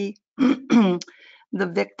could be the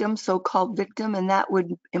victim, so-called victim, and that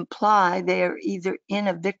would imply they are either in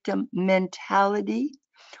a victim mentality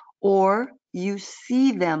or you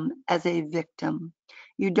see them as a victim.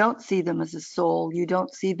 You don't see them as a soul. You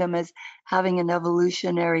don't see them as having an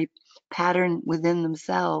evolutionary pattern within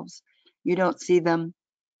themselves. You don't see them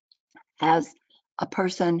as a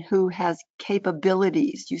person who has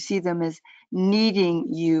capabilities. You see them as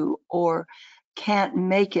needing you or can't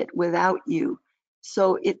make it without you.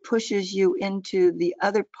 So it pushes you into the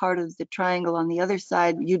other part of the triangle. On the other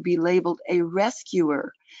side, you'd be labeled a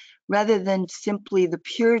rescuer rather than simply the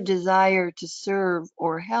pure desire to serve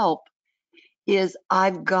or help. Is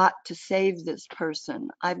I've got to save this person.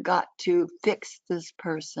 I've got to fix this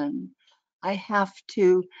person. I have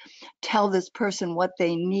to tell this person what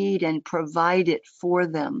they need and provide it for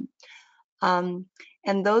them. And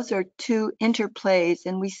those are two interplays,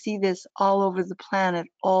 and we see this all over the planet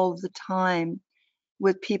all the time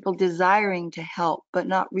with people desiring to help, but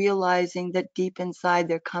not realizing that deep inside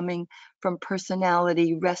they're coming from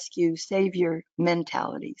personality, rescue, savior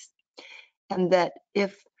mentalities. And that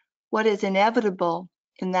if what is inevitable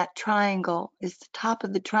in that triangle is the top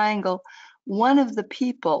of the triangle, one of the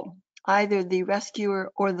people, either the rescuer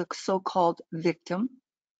or the so-called victim,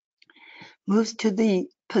 moves to the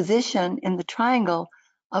position in the triangle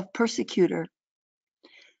of persecutor.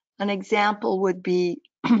 An example would be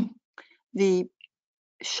the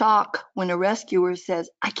shock when a rescuer says,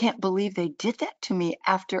 I can't believe they did that to me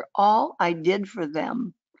after all I did for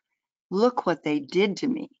them. Look what they did to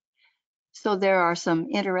me. So there are some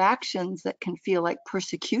interactions that can feel like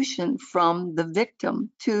persecution from the victim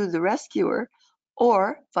to the rescuer,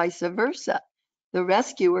 or vice versa. The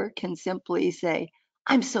rescuer can simply say,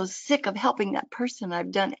 I'm so sick of helping that person.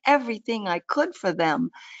 I've done everything I could for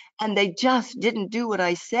them, and they just didn't do what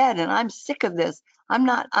I said, and I'm sick of this. I'm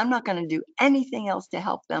not going to do anything else to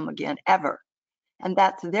help them again, ever. And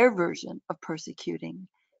that's their version of persecuting.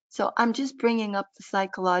 So I'm just bringing up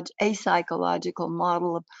the a psychological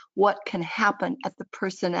model of what can happen at the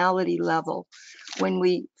personality level when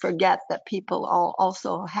we forget that people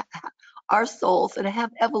also are souls and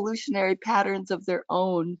have evolutionary patterns of their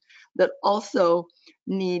own that also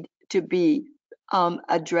need to be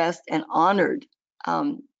addressed and honored,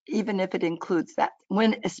 even if it includes that,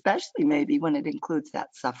 especially maybe when it includes that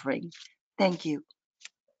suffering. Thank you.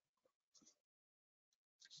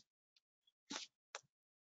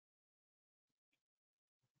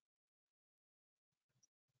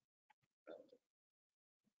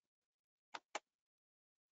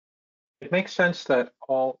 It makes sense that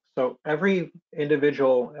so every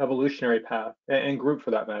individual evolutionary path and group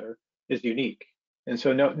for that matter is unique. And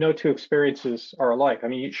so no two experiences are alike. I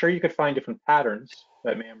mean, sure, you could find different patterns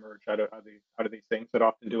that may emerge out of these things that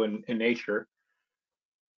often do in nature.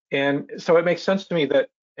 And so it makes sense to me that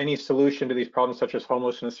any solution to these problems, such as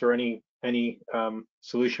homelessness or any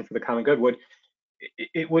solution for the common good,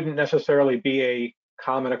 it wouldn't necessarily be a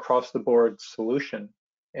common across the board solution.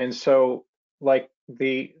 And so, like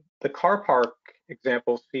the car park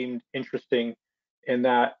example seemed interesting in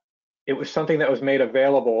that it was something that was made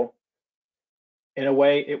available. In a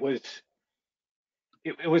way, it was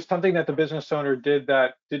something that the business owner did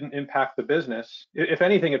that didn't impact the business. If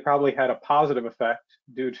anything, it probably had a positive effect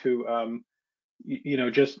due to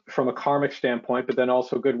just from a karmic standpoint, but then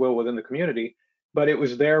also goodwill within the community. But it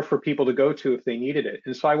was there for people to go to if they needed it.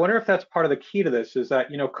 And so I wonder if that's part of the key to this, is that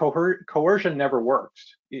coercion never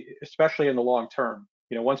works, especially in the long term.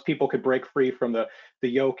 Once people could break free from the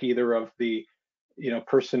yoke either of the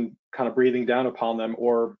person kind of breathing down upon them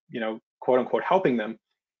or quote unquote helping them,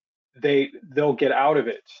 they'll get out of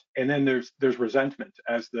it, and then there's resentment,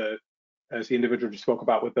 as the individual just spoke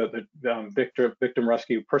about with the victim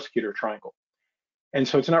rescue persecutor triangle. And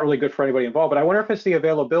so it's not really good for anybody involved. But I wonder if it's the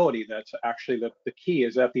availability that's actually the key,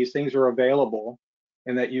 is that these things are available,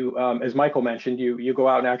 and that you, as Michael mentioned, you go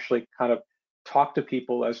out and actually kind of talk to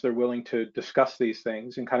people as they're willing to discuss these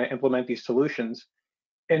things and kind of implement these solutions.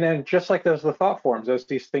 And then just like those the thought forms, as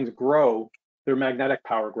these things grow, their magnetic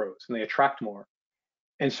power grows and they attract more.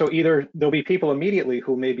 And so either there'll be people immediately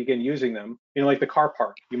who may begin using them, like the car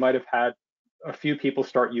park. You might have had a few people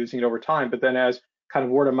start using it over time, but then as kind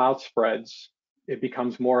of word of mouth spreads, it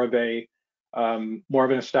becomes more of an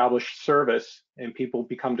established service, and people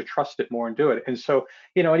become to trust it more and do it. And so,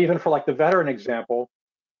 and even for like the veteran example,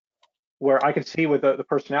 where I could see with the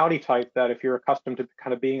personality type that if you're accustomed to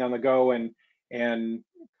kind of being on the go and kind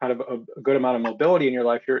of a good amount of mobility in your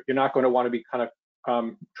life, you're not going to want to be kind of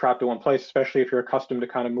trapped in one place, especially if you're accustomed to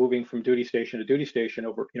kind of moving from duty station to duty station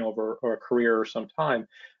over a career or some time.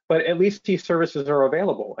 But at least these services are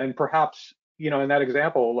available, and perhaps in that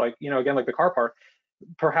example, like again, like the car park,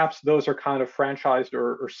 perhaps those are kind of franchised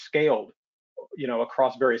or scaled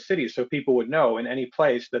across various cities, so people would know in any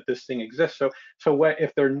place that this thing exists. So what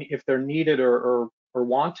if they're needed or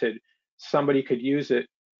wanted, somebody could use it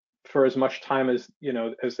for as much time as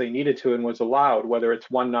as they needed to and was allowed, whether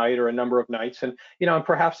it's one night or a number of nights. And and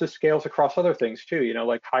perhaps this scales across other things too,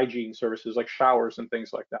 like hygiene services, like showers and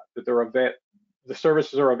things like that, the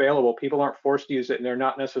services are available. People aren't forced to use it, and they're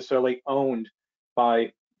not necessarily owned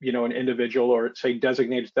by an individual, or say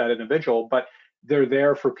designated to that individual, but they're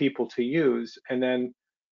there for people to use. And then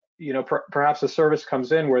perhaps a service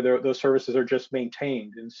comes in where those services are just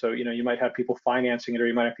maintained, and so you might have people financing it, or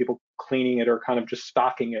you might have people cleaning it, or kind of just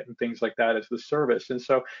stocking it and things like that as the service. And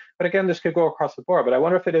so, but again, this could go across the board. But I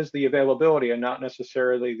wonder if it is the availability and not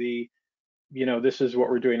necessarily the this is what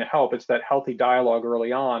we're doing to help. It's that healthy dialogue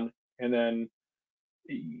early on, and then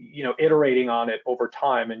iterating on it over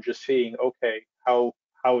time, and just seeing, okay, how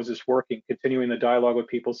is this working, continuing the dialogue with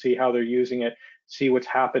people, see how they're using it, see what's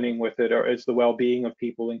happening with it, or is the well-being of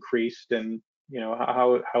people increased, and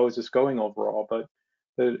how is this going overall. But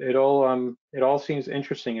it all seems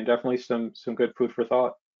interesting, and definitely some good food for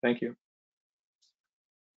thought. Thank you.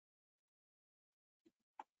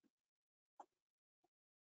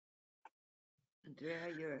 Andrea,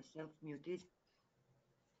 you're self-muted.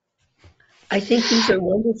 I think these are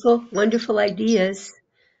wonderful, wonderful ideas.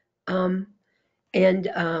 And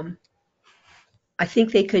I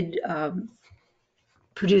think they could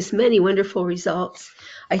produce many wonderful results.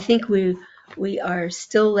 I think we are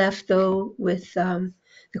still left, though, with the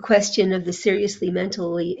question of the seriously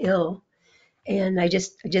mentally ill. And I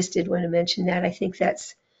just did want to mention that. I think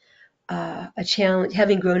that's a challenge.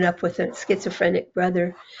 Having grown up with a schizophrenic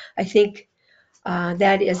brother, I think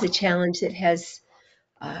that is a challenge that has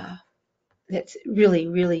that's really,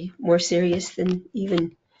 really more serious than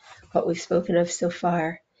even what we've spoken of so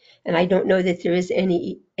far. And I don't know that there is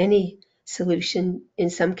any solution in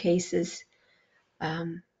some cases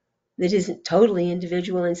that isn't totally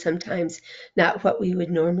individual, and sometimes not what we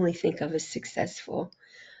would normally think of as successful.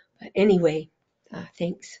 But anyway,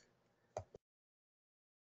 thanks.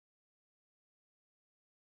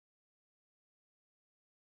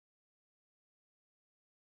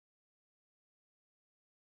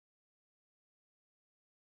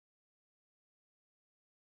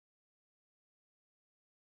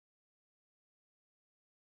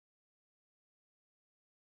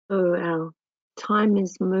 So our time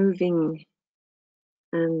is moving,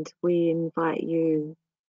 and we invite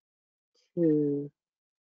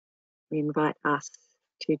us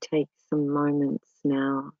to take some moments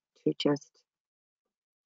now to just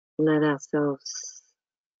let ourselves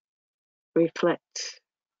reflect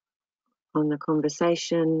on the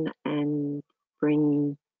conversation and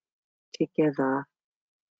bring together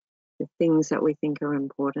the things that we think are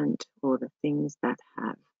important, or the things that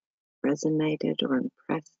have resonated or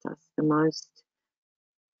impressed us the most,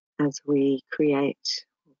 as we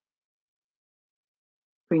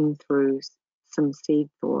bring through some seed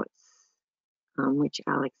thoughts, which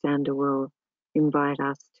Alexander will invite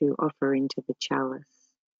us to offer into the chalice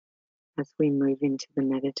as we move into the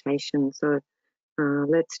meditation. So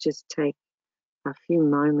let's just take a few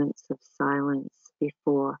moments of silence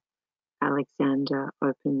before Alexander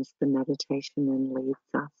opens the meditation and leads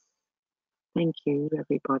us. Thank you,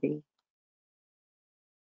 everybody.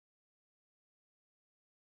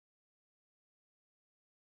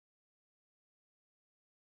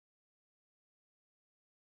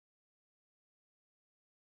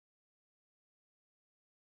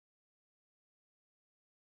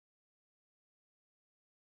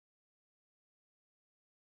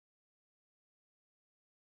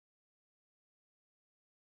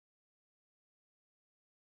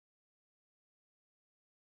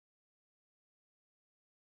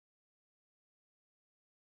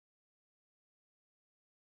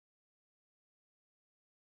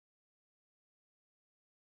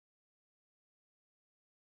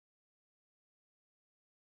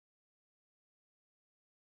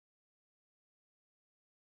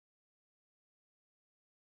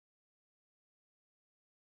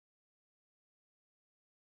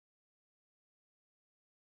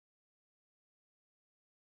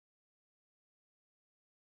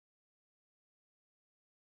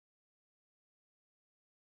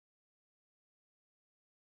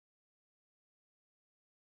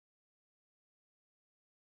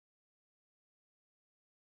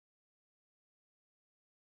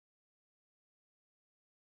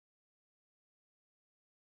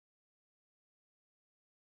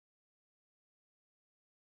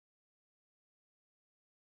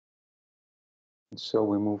 And so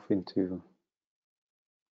we move into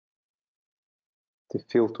the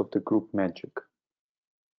field of the group magic.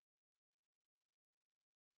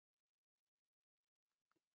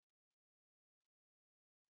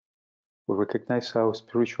 We recognize our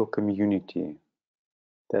spiritual community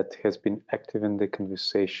that has been active in the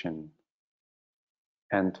conversation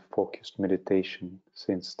and focused meditation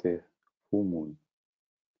since the full moon.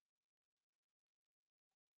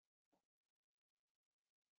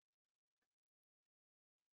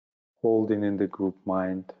 Holding in the group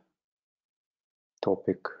mind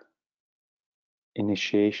topic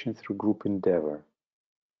initiation through group endeavor,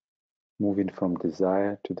 moving from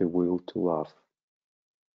desire to the will to love.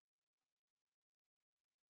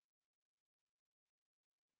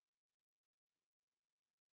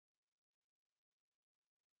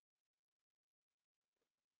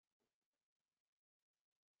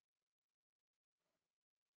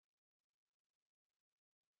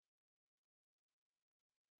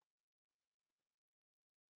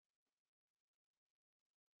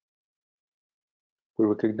 We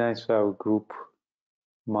recognize our group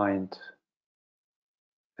mind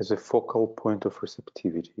as a focal point of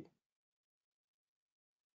receptivity.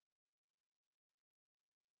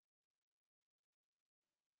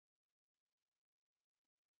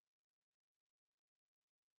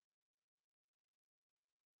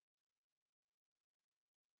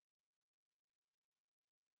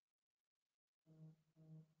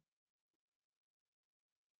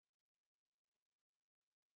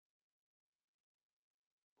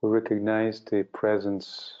 We recognize the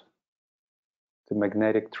presence, the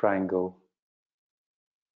magnetic triangle,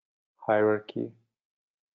 hierarchy,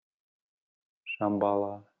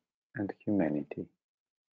 Shambhala, and humanity.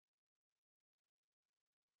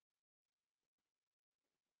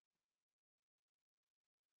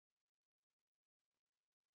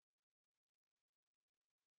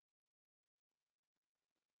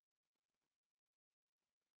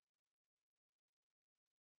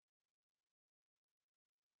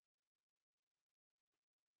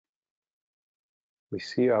 We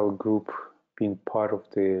see our group being part of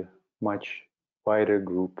the much wider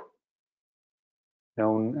group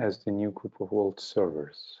known as the new group of world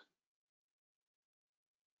servers,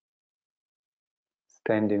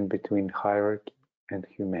 standing between hierarchy and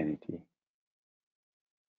humanity.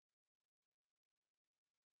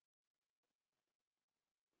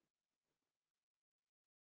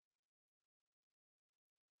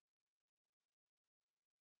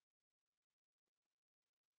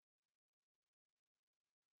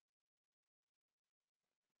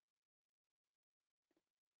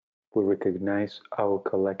 We recognize our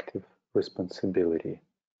collective responsibility.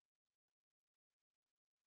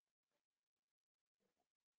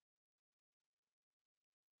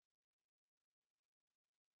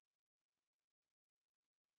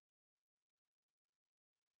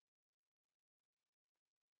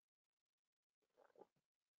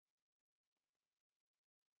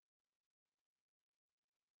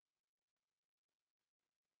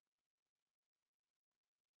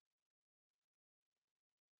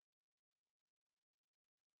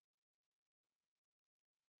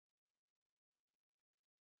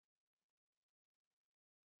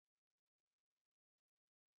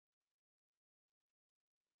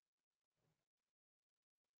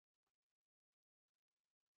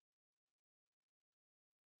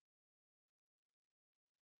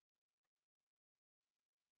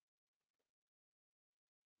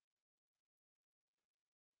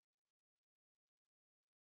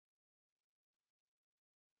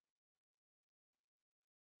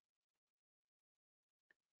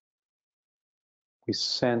 We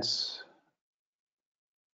sense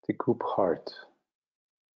the group heart,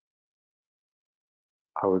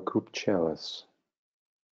 our group chalice,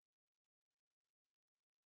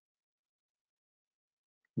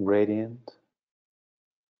 radiant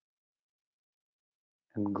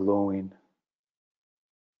and glowing.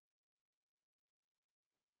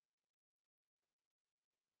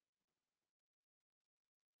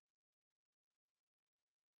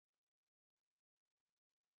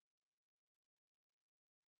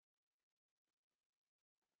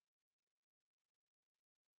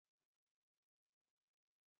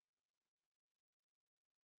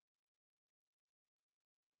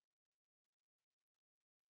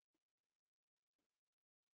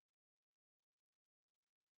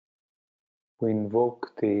 We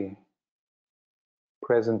invoke the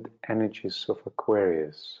present energies of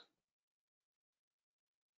Aquarius,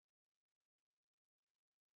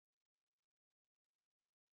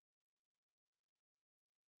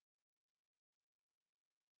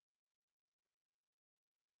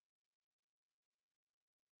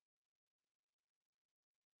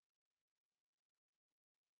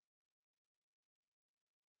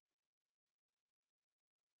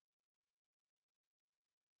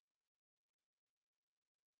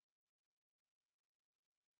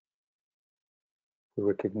 we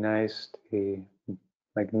recognize the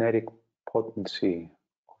magnetic potency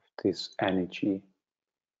of this energy,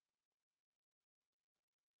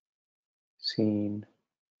 seeing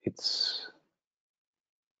its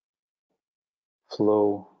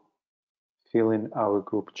flow, filling our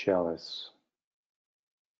group chalice.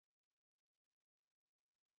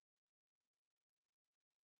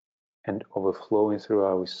 And overflowing through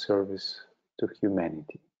our service to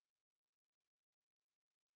humanity.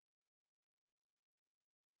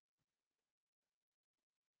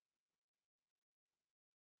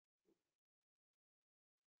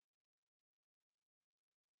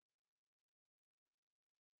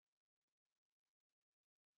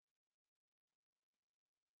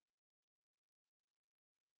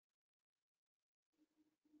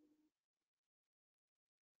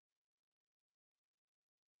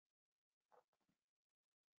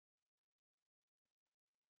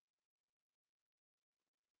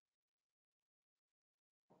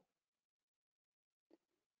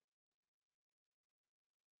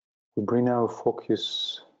 We bring our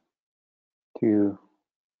focus to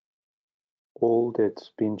all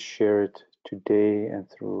that's been shared today and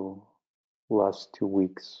through last 2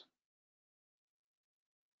 weeks.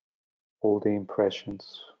 All the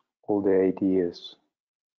impressions, all the ideas.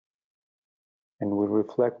 And we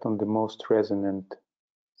reflect on the most resonant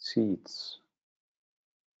seeds.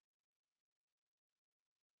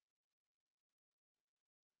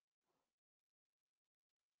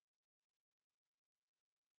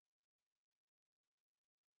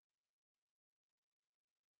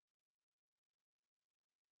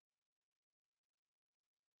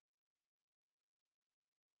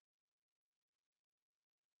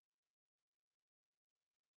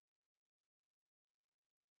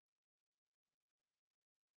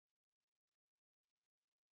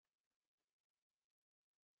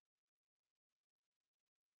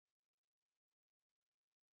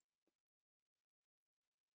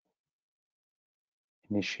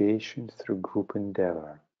 Initiation through group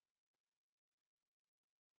endeavor,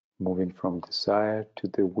 moving from desire to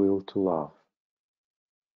the will to love.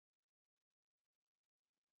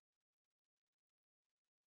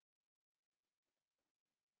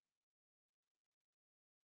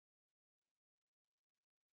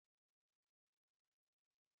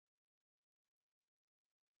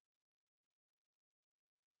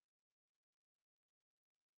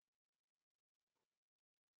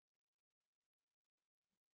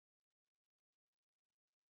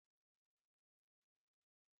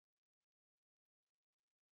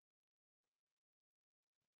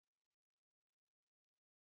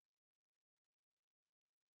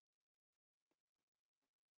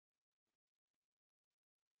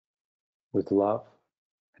 With love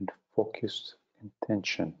and focused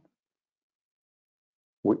intention,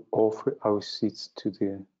 we offer our seeds to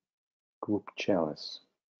the group chalice.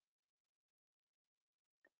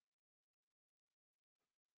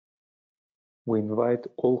 We invite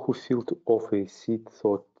all who feel to offer a seed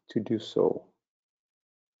thought to do so,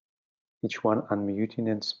 each one unmuting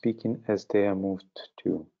and speaking as they are moved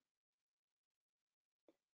to.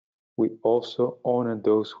 We also honor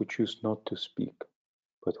those who choose not to speak,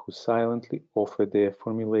 but who silently offer their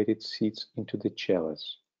formulated seeds into the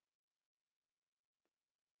chalice.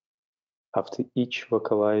 After each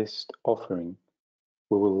vocalized offering,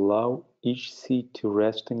 we will allow each seed to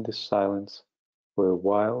rest in the silence for a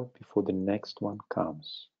while before the next one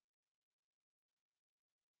comes.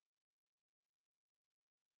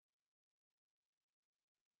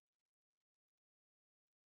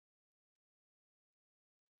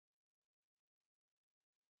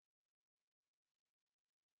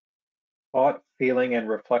 Thought, feeling, and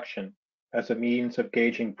reflection as a means of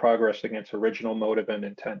gauging progress against original motive and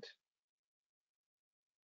intent.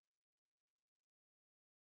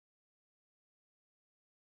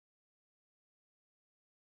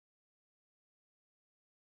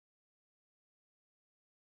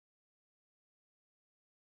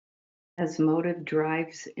 As motive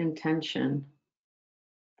drives intention,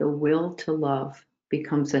 the will to love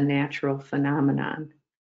becomes a natural phenomenon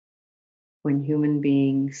when human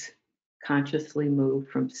beings consciously move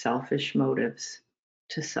from selfish motives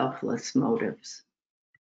to selfless motives.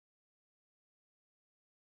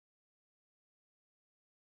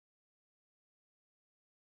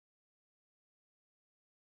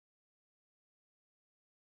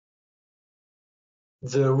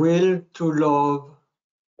 The will to love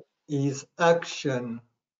is action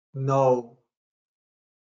now.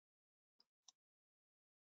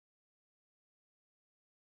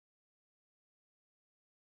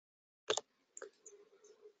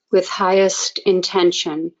 With highest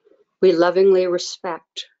intention, we lovingly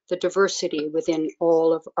respect the diversity within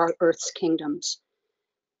all of our Earth's kingdoms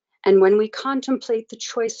And when we contemplate the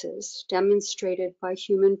choices demonstrated by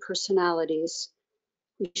human personalities,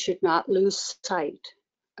 we should not lose sight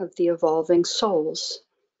of the evolving souls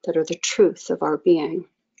that are the truth of our being.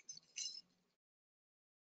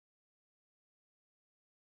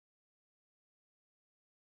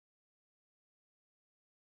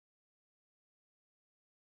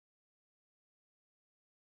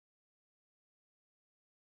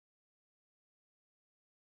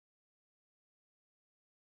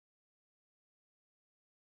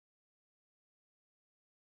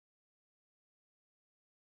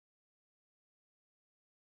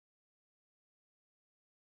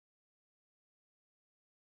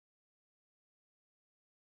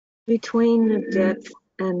 Between the depth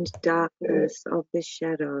and darkness of the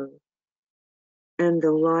shadow and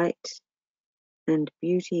the light and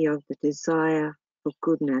beauty of the desire for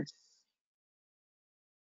goodness,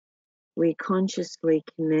 we consciously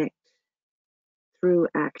connect through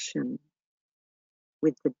action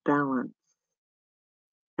with the balance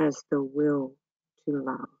as the will to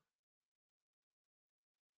love.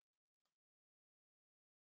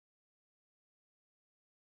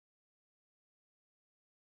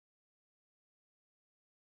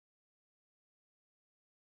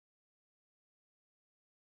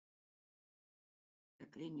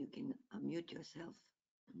 Jacqueline, you can unmute yourself.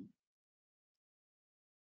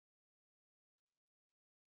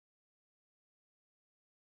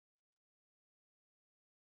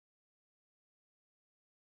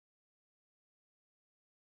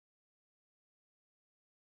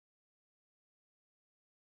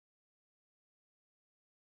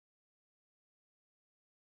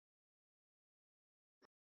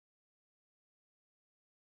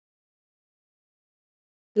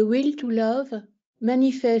 The will to love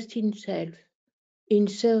manifests itself in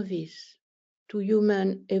service to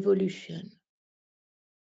human evolution.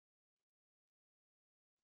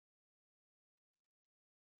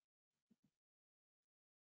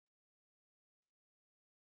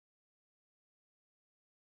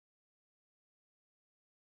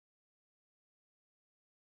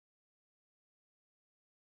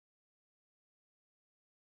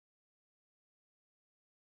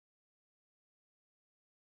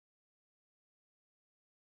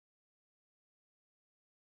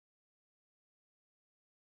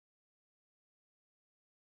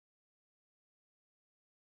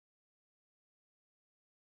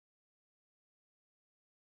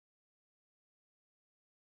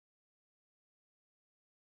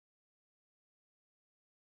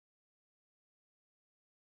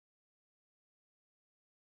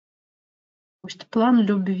 Пусть план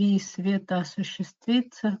любви и света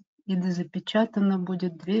осуществится, и да запечатана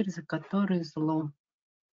будет дверь, за которой зло.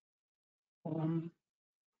 Ом.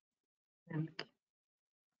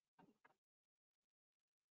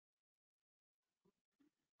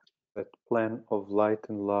 Let plan of light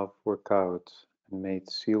and love work out, and may it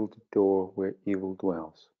seal the door where evil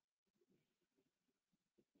dwells.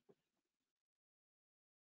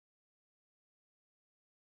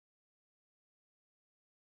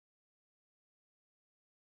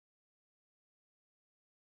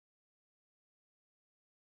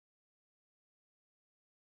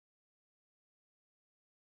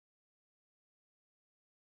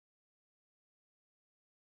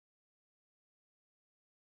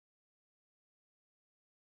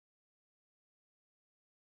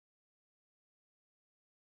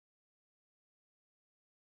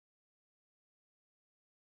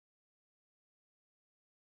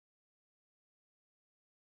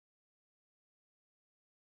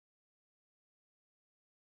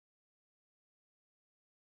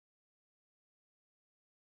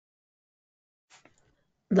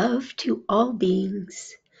 Love to all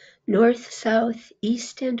beings, north, south,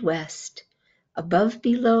 east, and west, above,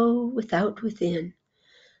 below, without, within.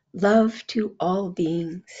 Love to all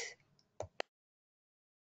beings.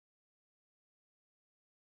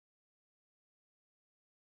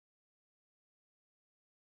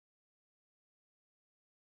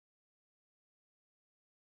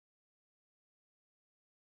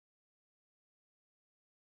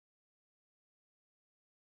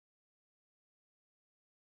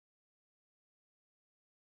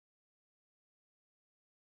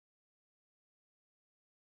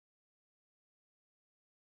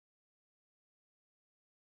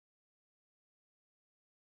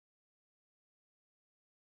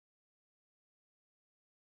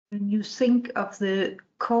 When you think of the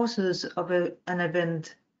causes of an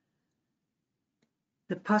event,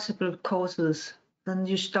 the possible causes, then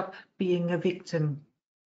you stop being a victim.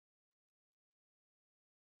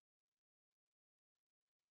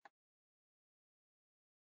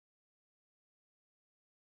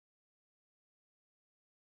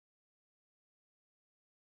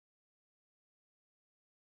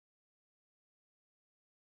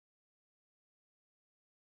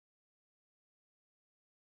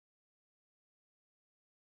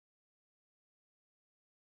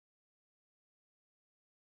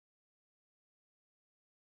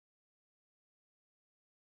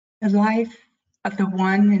 The life of the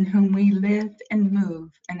one in whom we live and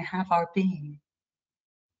move and have our being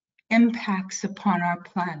impacts upon our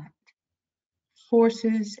planet,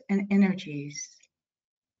 forces and energies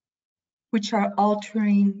which are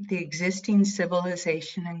altering the existing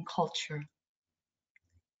civilization and culture.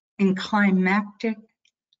 In climactic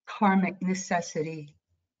karmic necessity,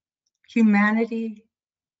 humanity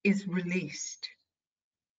is released,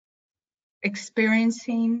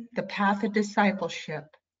 experiencing the path of discipleship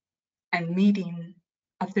and meeting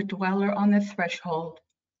of the dweller on the threshold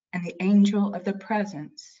and the angel of the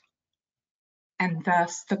presence, and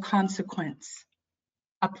thus the consequence,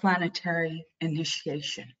 a planetary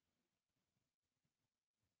initiation.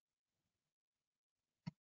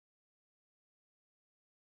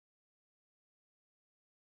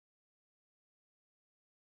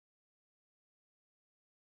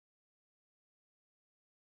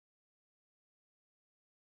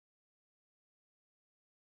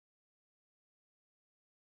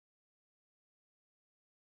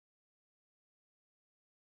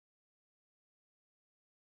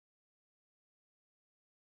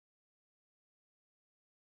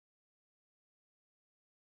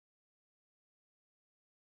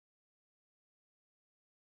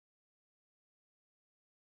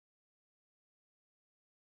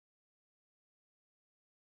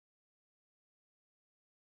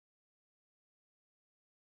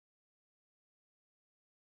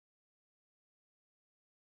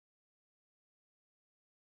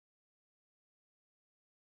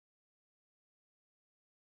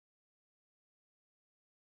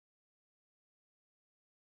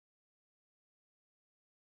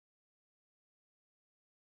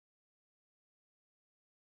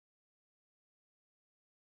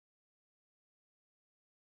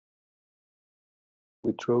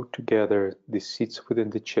 We draw together the seeds within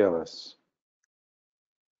the chalice,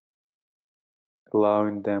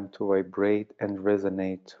 allowing them to vibrate and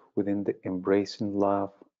resonate within the embracing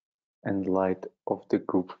love and light of the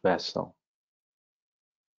group vessel.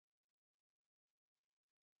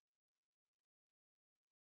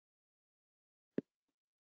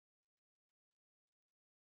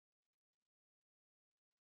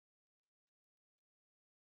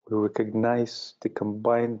 We recognize the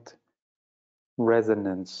combined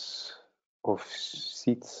resonance of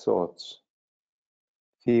seed thoughts,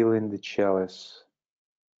 feeling the chalice,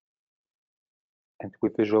 and we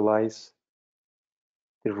visualize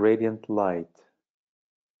the radiant light,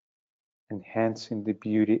 enhancing the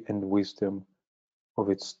beauty and wisdom of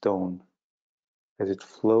its tone as it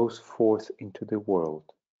flows forth into the world,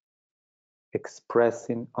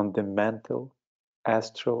 expressing on the mental,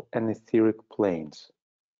 astral, and etheric planes,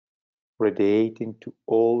 radiating to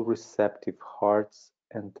all receptive hearts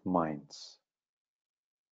and minds.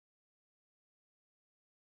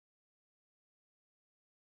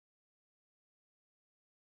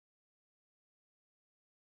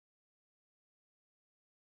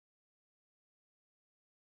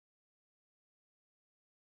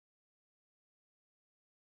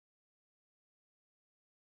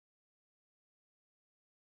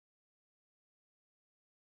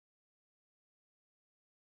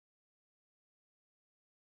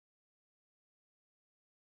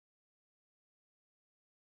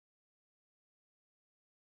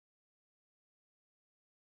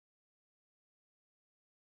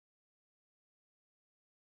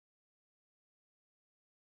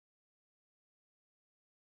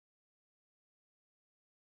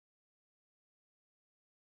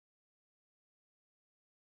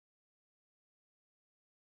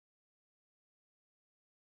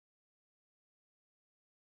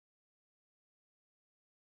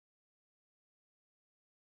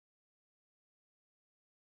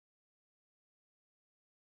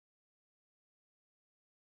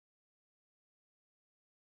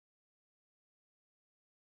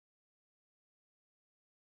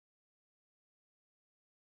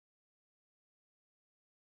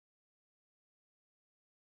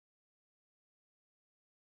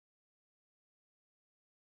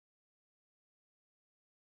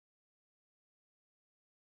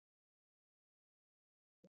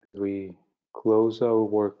 We close our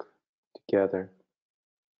work together.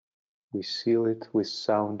 We seal it with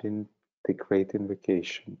sounding the great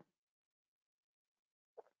invocation.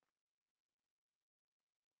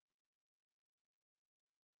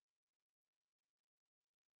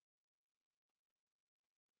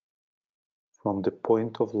 From the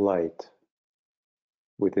point of light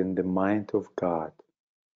within the mind of God,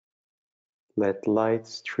 let light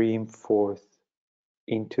stream forth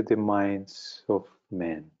into the minds of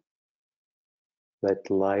men.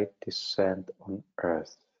 Let light descend on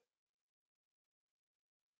earth.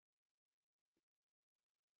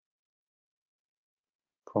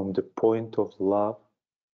 from the point of love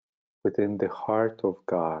within the heart of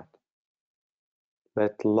God.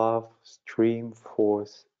 Let love stream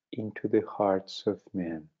forth into the hearts of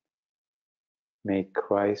men. May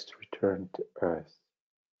Christ return to earth.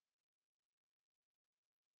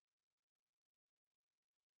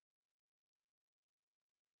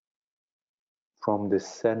 From the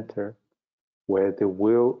center where the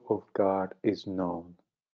will of God is known,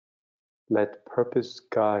 let purpose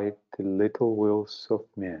guide the little wills of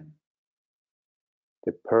men,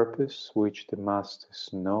 the purpose which the masters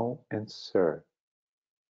know and serve.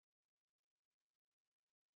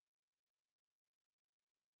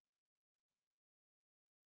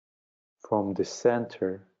 From the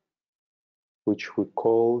center, which we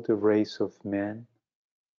call the race of men,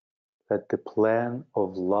 let the plan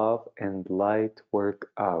of love and light work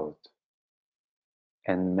out,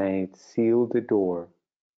 and may it seal the door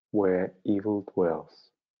where evil dwells.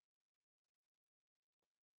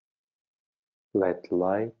 Let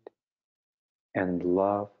light and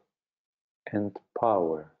love and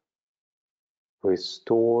power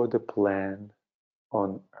restore the plan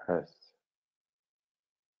on earth.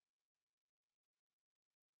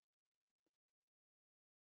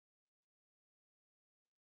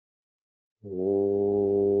 Oh.